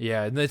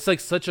 Yeah, and it's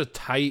like such a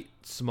tight,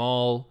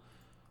 small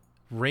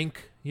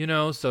rink,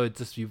 so it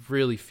just, you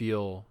really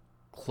feel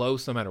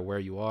close no matter where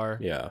you are.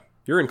 Yeah.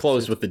 You're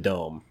enclosed with the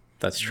dome.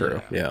 That's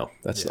true. Yeah,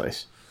 that's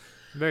nice.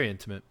 Very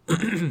intimate.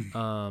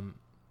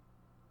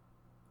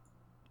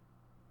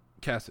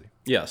 Cassidy.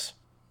 Yes.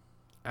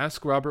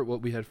 Ask Robert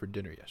what we had for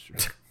dinner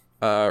yesterday.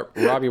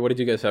 Robbie, what did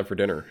you guys have for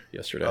dinner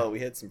yesterday? Oh, we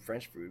had some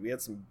French food. We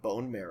had some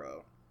bone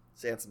marrow.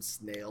 So we had some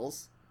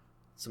snails,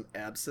 some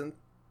absinthe.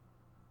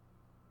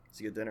 It's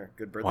a good dinner.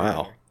 Good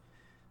birthday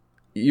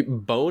dinner.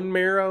 Bone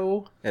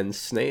marrow and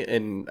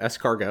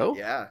escargot?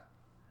 Yeah.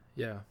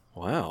 Yeah.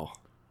 Wow.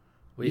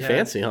 We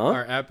fancy, huh?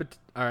 Our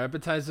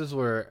appetizers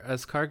were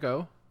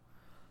escargot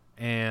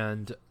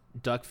and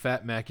duck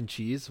fat mac and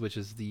cheese, which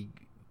is the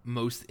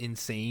most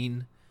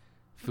insane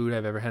food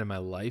I've ever had in my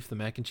life. The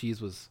mac and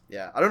cheese was...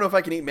 Yeah. I don't know if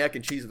I can eat mac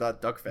and cheese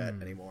without duck fat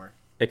anymore.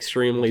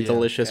 Extremely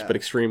delicious, but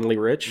extremely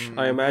rich,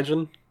 I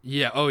imagine.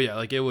 Yeah. Oh, yeah.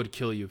 Like, it would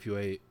kill you if you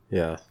ate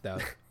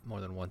that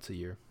more than once a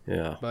year.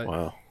 Yeah.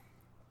 Wow.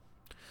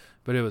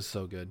 But it was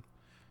so good.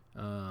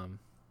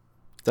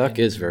 Duck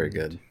is very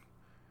good.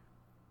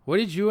 What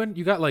did you and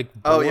you got like?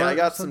 Boar I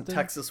got some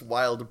Texas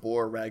wild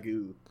boar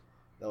ragu.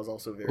 That was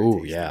also very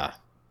tasty. Yeah.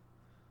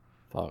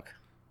 Fuck.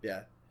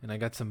 Yeah. And I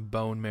got some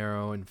bone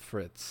marrow and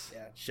Fritz.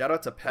 Yeah. Shout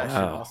out to Pesh in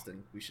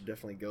Austin. We should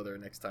definitely go there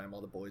next time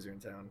all the boys are in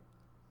town.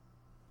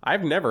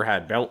 I've never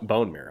had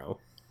bone marrow.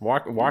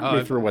 Walk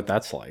me through what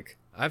that's like.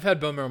 I've had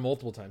bone marrow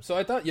multiple times. So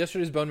I thought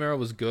yesterday's bone marrow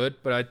was good,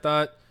 but I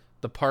thought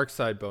the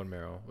Parkside Bone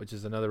Marrow, which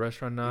is another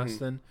restaurant in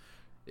Austin,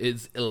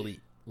 is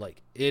elite.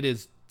 Like, it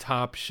is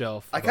top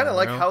shelf. I kind of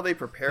like how they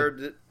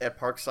prepared it at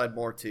Parkside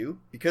more too,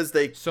 because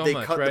they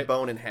cut the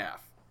bone in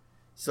half,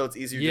 so it's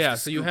easier. Yeah,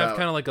 just to so you scoop have out.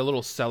 kind of like a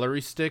little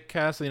celery stick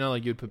cast,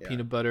 like you'd put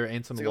peanut butter,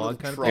 ants on the log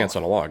kind of thing. Ants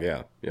on a log,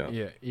 yeah.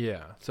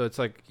 So it's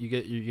like you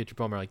get your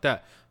bone marrow like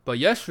that. But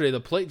yesterday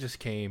the plate just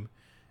came,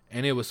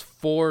 and it was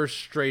 4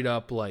 straight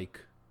up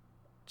like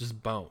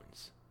just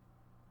bones.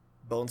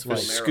 Bones full of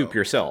marrow. Scoop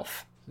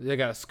yourself. They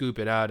gotta scoop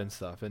it out and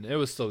stuff, and it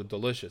was so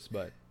delicious.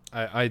 But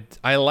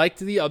I liked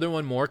the other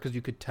one more because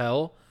you could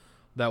tell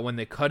that when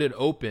they cut it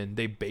open,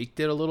 they baked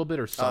it a little bit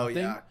or something.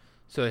 Oh, yeah.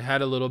 So it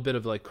had a little bit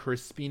of like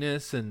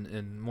crispiness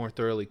and more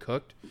thoroughly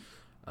cooked.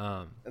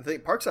 I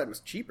think Parkside was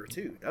cheaper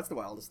too. That's the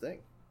wildest thing.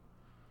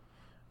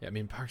 Yeah, I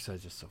mean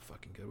Parkside's just so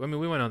fucking good. I mean,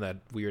 we went on that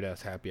weird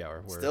ass happy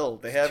hour where still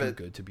they have too it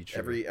good to be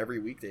true. every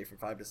weekday from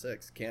 5 to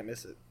 6. Can't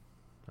miss it.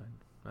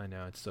 I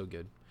know, it's so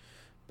good.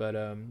 But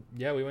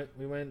yeah, we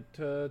went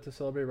to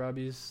celebrate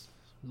Robbie's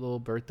little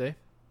birthday.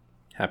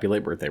 Happy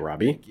late birthday,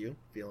 Robbie. Thank you.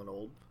 Feeling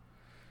old.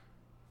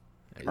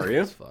 Are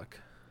you? Fuck.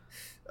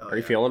 Oh, Are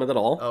you feeling it at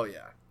all? Oh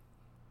yeah.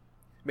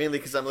 Mainly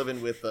because I'm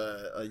living with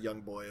a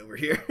young boy over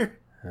here.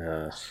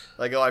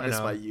 Like, I miss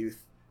my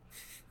youth.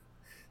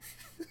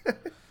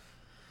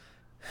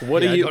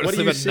 What do you at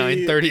see?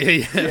 9:30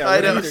 a.m. Yeah,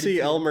 what do you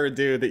see Elmer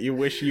do that you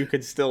wish you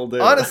could still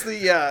do? Honestly,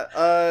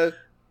 yeah.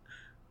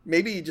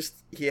 Maybe just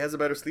he has a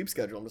better sleep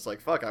schedule. I'm just like,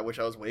 fuck. I wish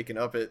I was waking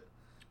up at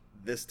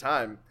this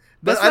time.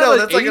 But I know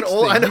that's like an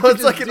old. I know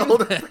it's like an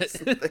older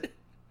person thing.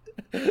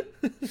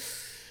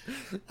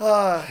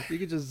 You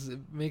could just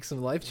make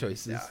some life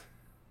choices. Yeah.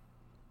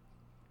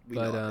 We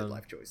know I made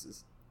life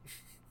choices.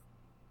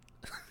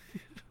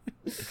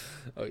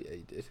 Oh yeah,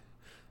 you did,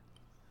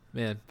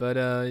 man. But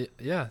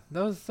yeah,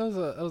 that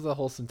was a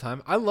wholesome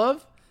time. I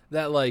love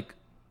that. Like,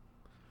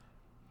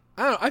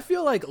 I don't know, I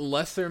feel like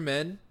lesser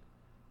men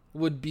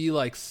would be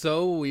like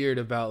so weird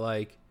about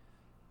like,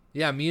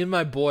 yeah, me and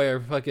my boy are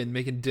fucking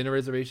making dinner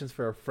reservations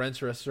for a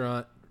French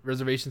restaurant,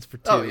 reservations for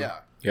 2. Oh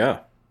yeah, yeah.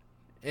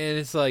 And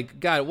it's like,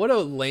 God, what a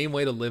lame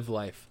way to live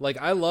life. Like,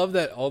 I love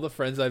that all the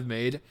friends I've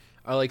made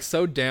are like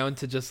so down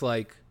to just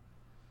like,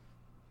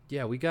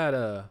 yeah, we're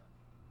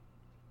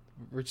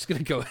just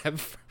gonna go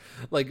have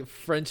like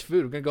French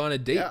food. We're gonna go on a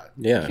date.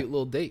 Yeah. Cute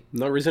little date.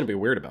 No reason to be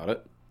weird about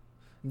it.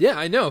 Yeah,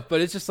 I know,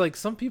 but it's just like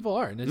some people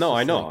are. And it's no, just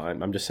I know.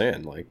 Like, I'm just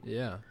saying, like.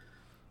 Yeah.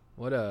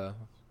 What a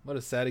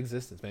sad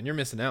existence, man. You're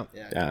missing out.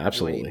 Yeah,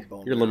 absolutely.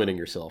 You're limiting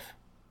yourself.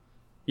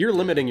 You're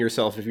limiting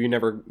yourself if you've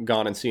never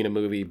gone and seen a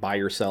movie by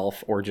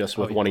yourself or just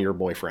with one of your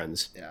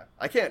boyfriends. Yeah,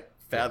 I can't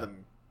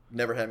fathom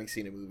never having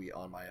seen a movie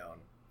on my own.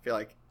 I feel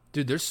like,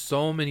 dude, there's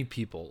so many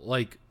people.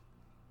 Like,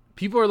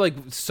 people are like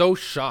so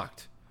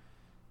shocked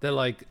that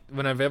like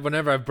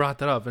whenever I've brought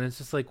that up, and it's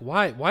just like,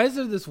 why is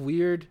there this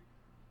weird?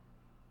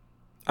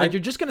 Like,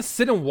 you're just gonna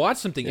sit and watch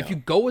something. Yeah. If you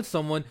go with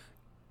someone,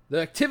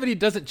 the activity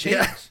doesn't change.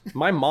 Yeah.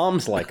 My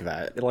mom's like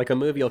that. Like, a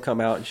movie will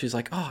come out and she's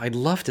like, "Oh, I'd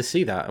love to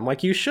see that." I'm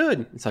like, "You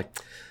should." It's like,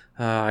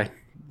 I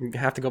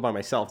have to go by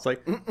myself. It's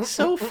like,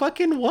 so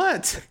fucking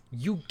what?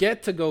 You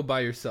get to go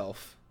by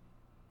yourself.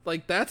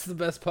 Like, that's the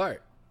best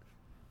part.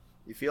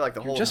 You feel like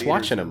the whole just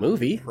watching a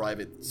movie.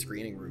 Private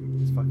screening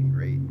room is fucking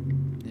great.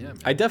 Yeah, man.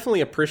 I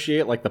definitely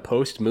appreciate like the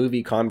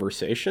post-movie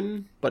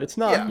conversation, but it's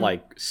not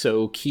like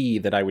so key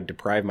that I would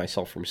deprive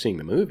myself from seeing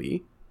the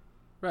movie.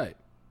 Right.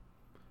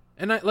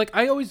 And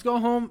I always go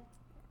home,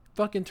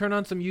 fucking turn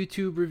on some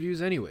YouTube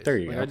reviews anyways. There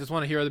you go. I just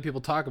want to hear other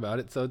people talk about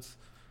it, so it's...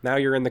 Now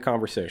you're in the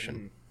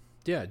conversation.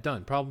 Yeah,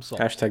 done. Problem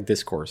solved. Hashtag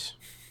discourse.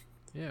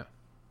 Yeah.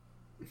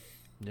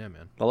 Yeah,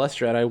 man. The Last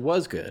Jedi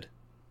was good.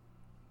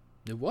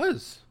 It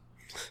was.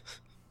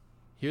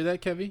 Hear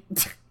that, Kevy?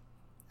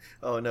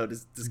 Oh no,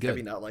 does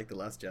Kevy not like The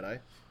Last Jedi?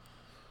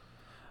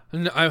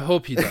 No, I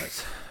hope he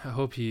does. I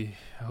hope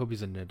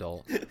he's an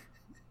adult.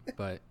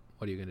 But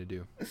what are you gonna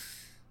do? Is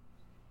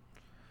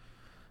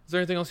there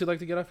anything else you'd like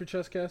to get off your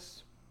chest,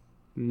 Cass?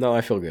 No, I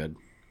feel good.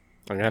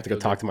 I'm gonna have to go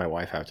talk to my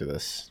wife after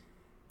this.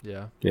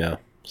 Yeah. Yeah.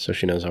 So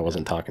she knows I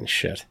wasn't talking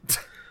shit.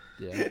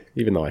 Yeah.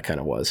 Even though I kind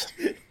of was.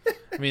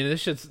 I mean,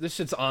 this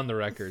shit's on the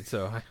record,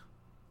 so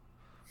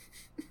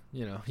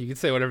you can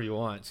say whatever you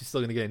want. She's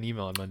still gonna get an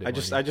email on Monday. I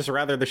just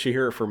rather that she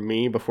hear it from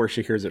me before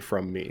she hears it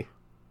from me.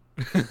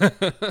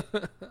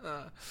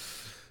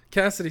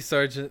 Cassidy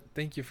Sargent,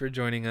 thank you for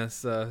joining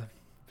us,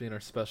 being our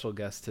special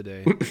guest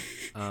today.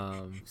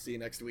 See you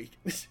next week.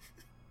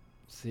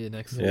 See you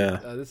next week.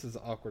 This is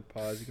Awkward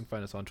Pause. You can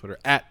find us on Twitter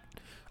at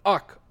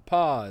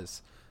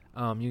AwkPause.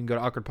 You can go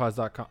to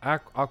awkwardpause.com,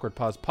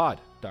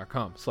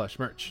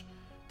 awkwardpausepod.com/merch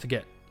to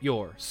get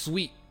your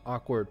sweet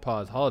Awkward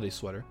Pause holiday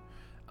sweater.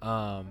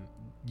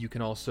 You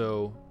can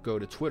also go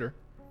to Twitter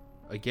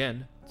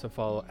again to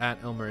follow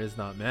at Elmer is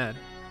not mad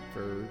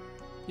for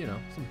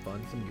some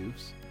fun, some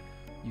goofs.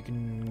 You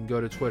can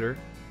go to Twitter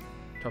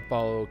to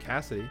follow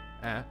Cassidy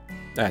at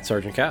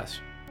Sergeant Cass,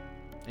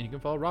 and you can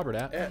follow Robert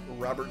at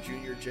Robert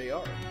Jr.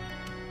 Jr.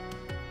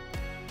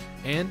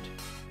 And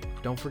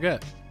don't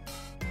forget,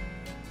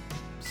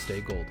 stay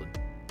golden.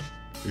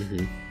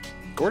 Mm-hmm.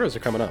 Gordos are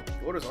coming up.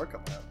 Gordos are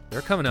coming up.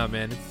 They're coming out,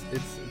 man.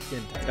 It's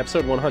getting tight.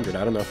 Episode 100.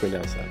 I don't know if we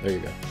announced that. There you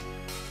go.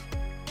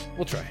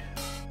 We'll try.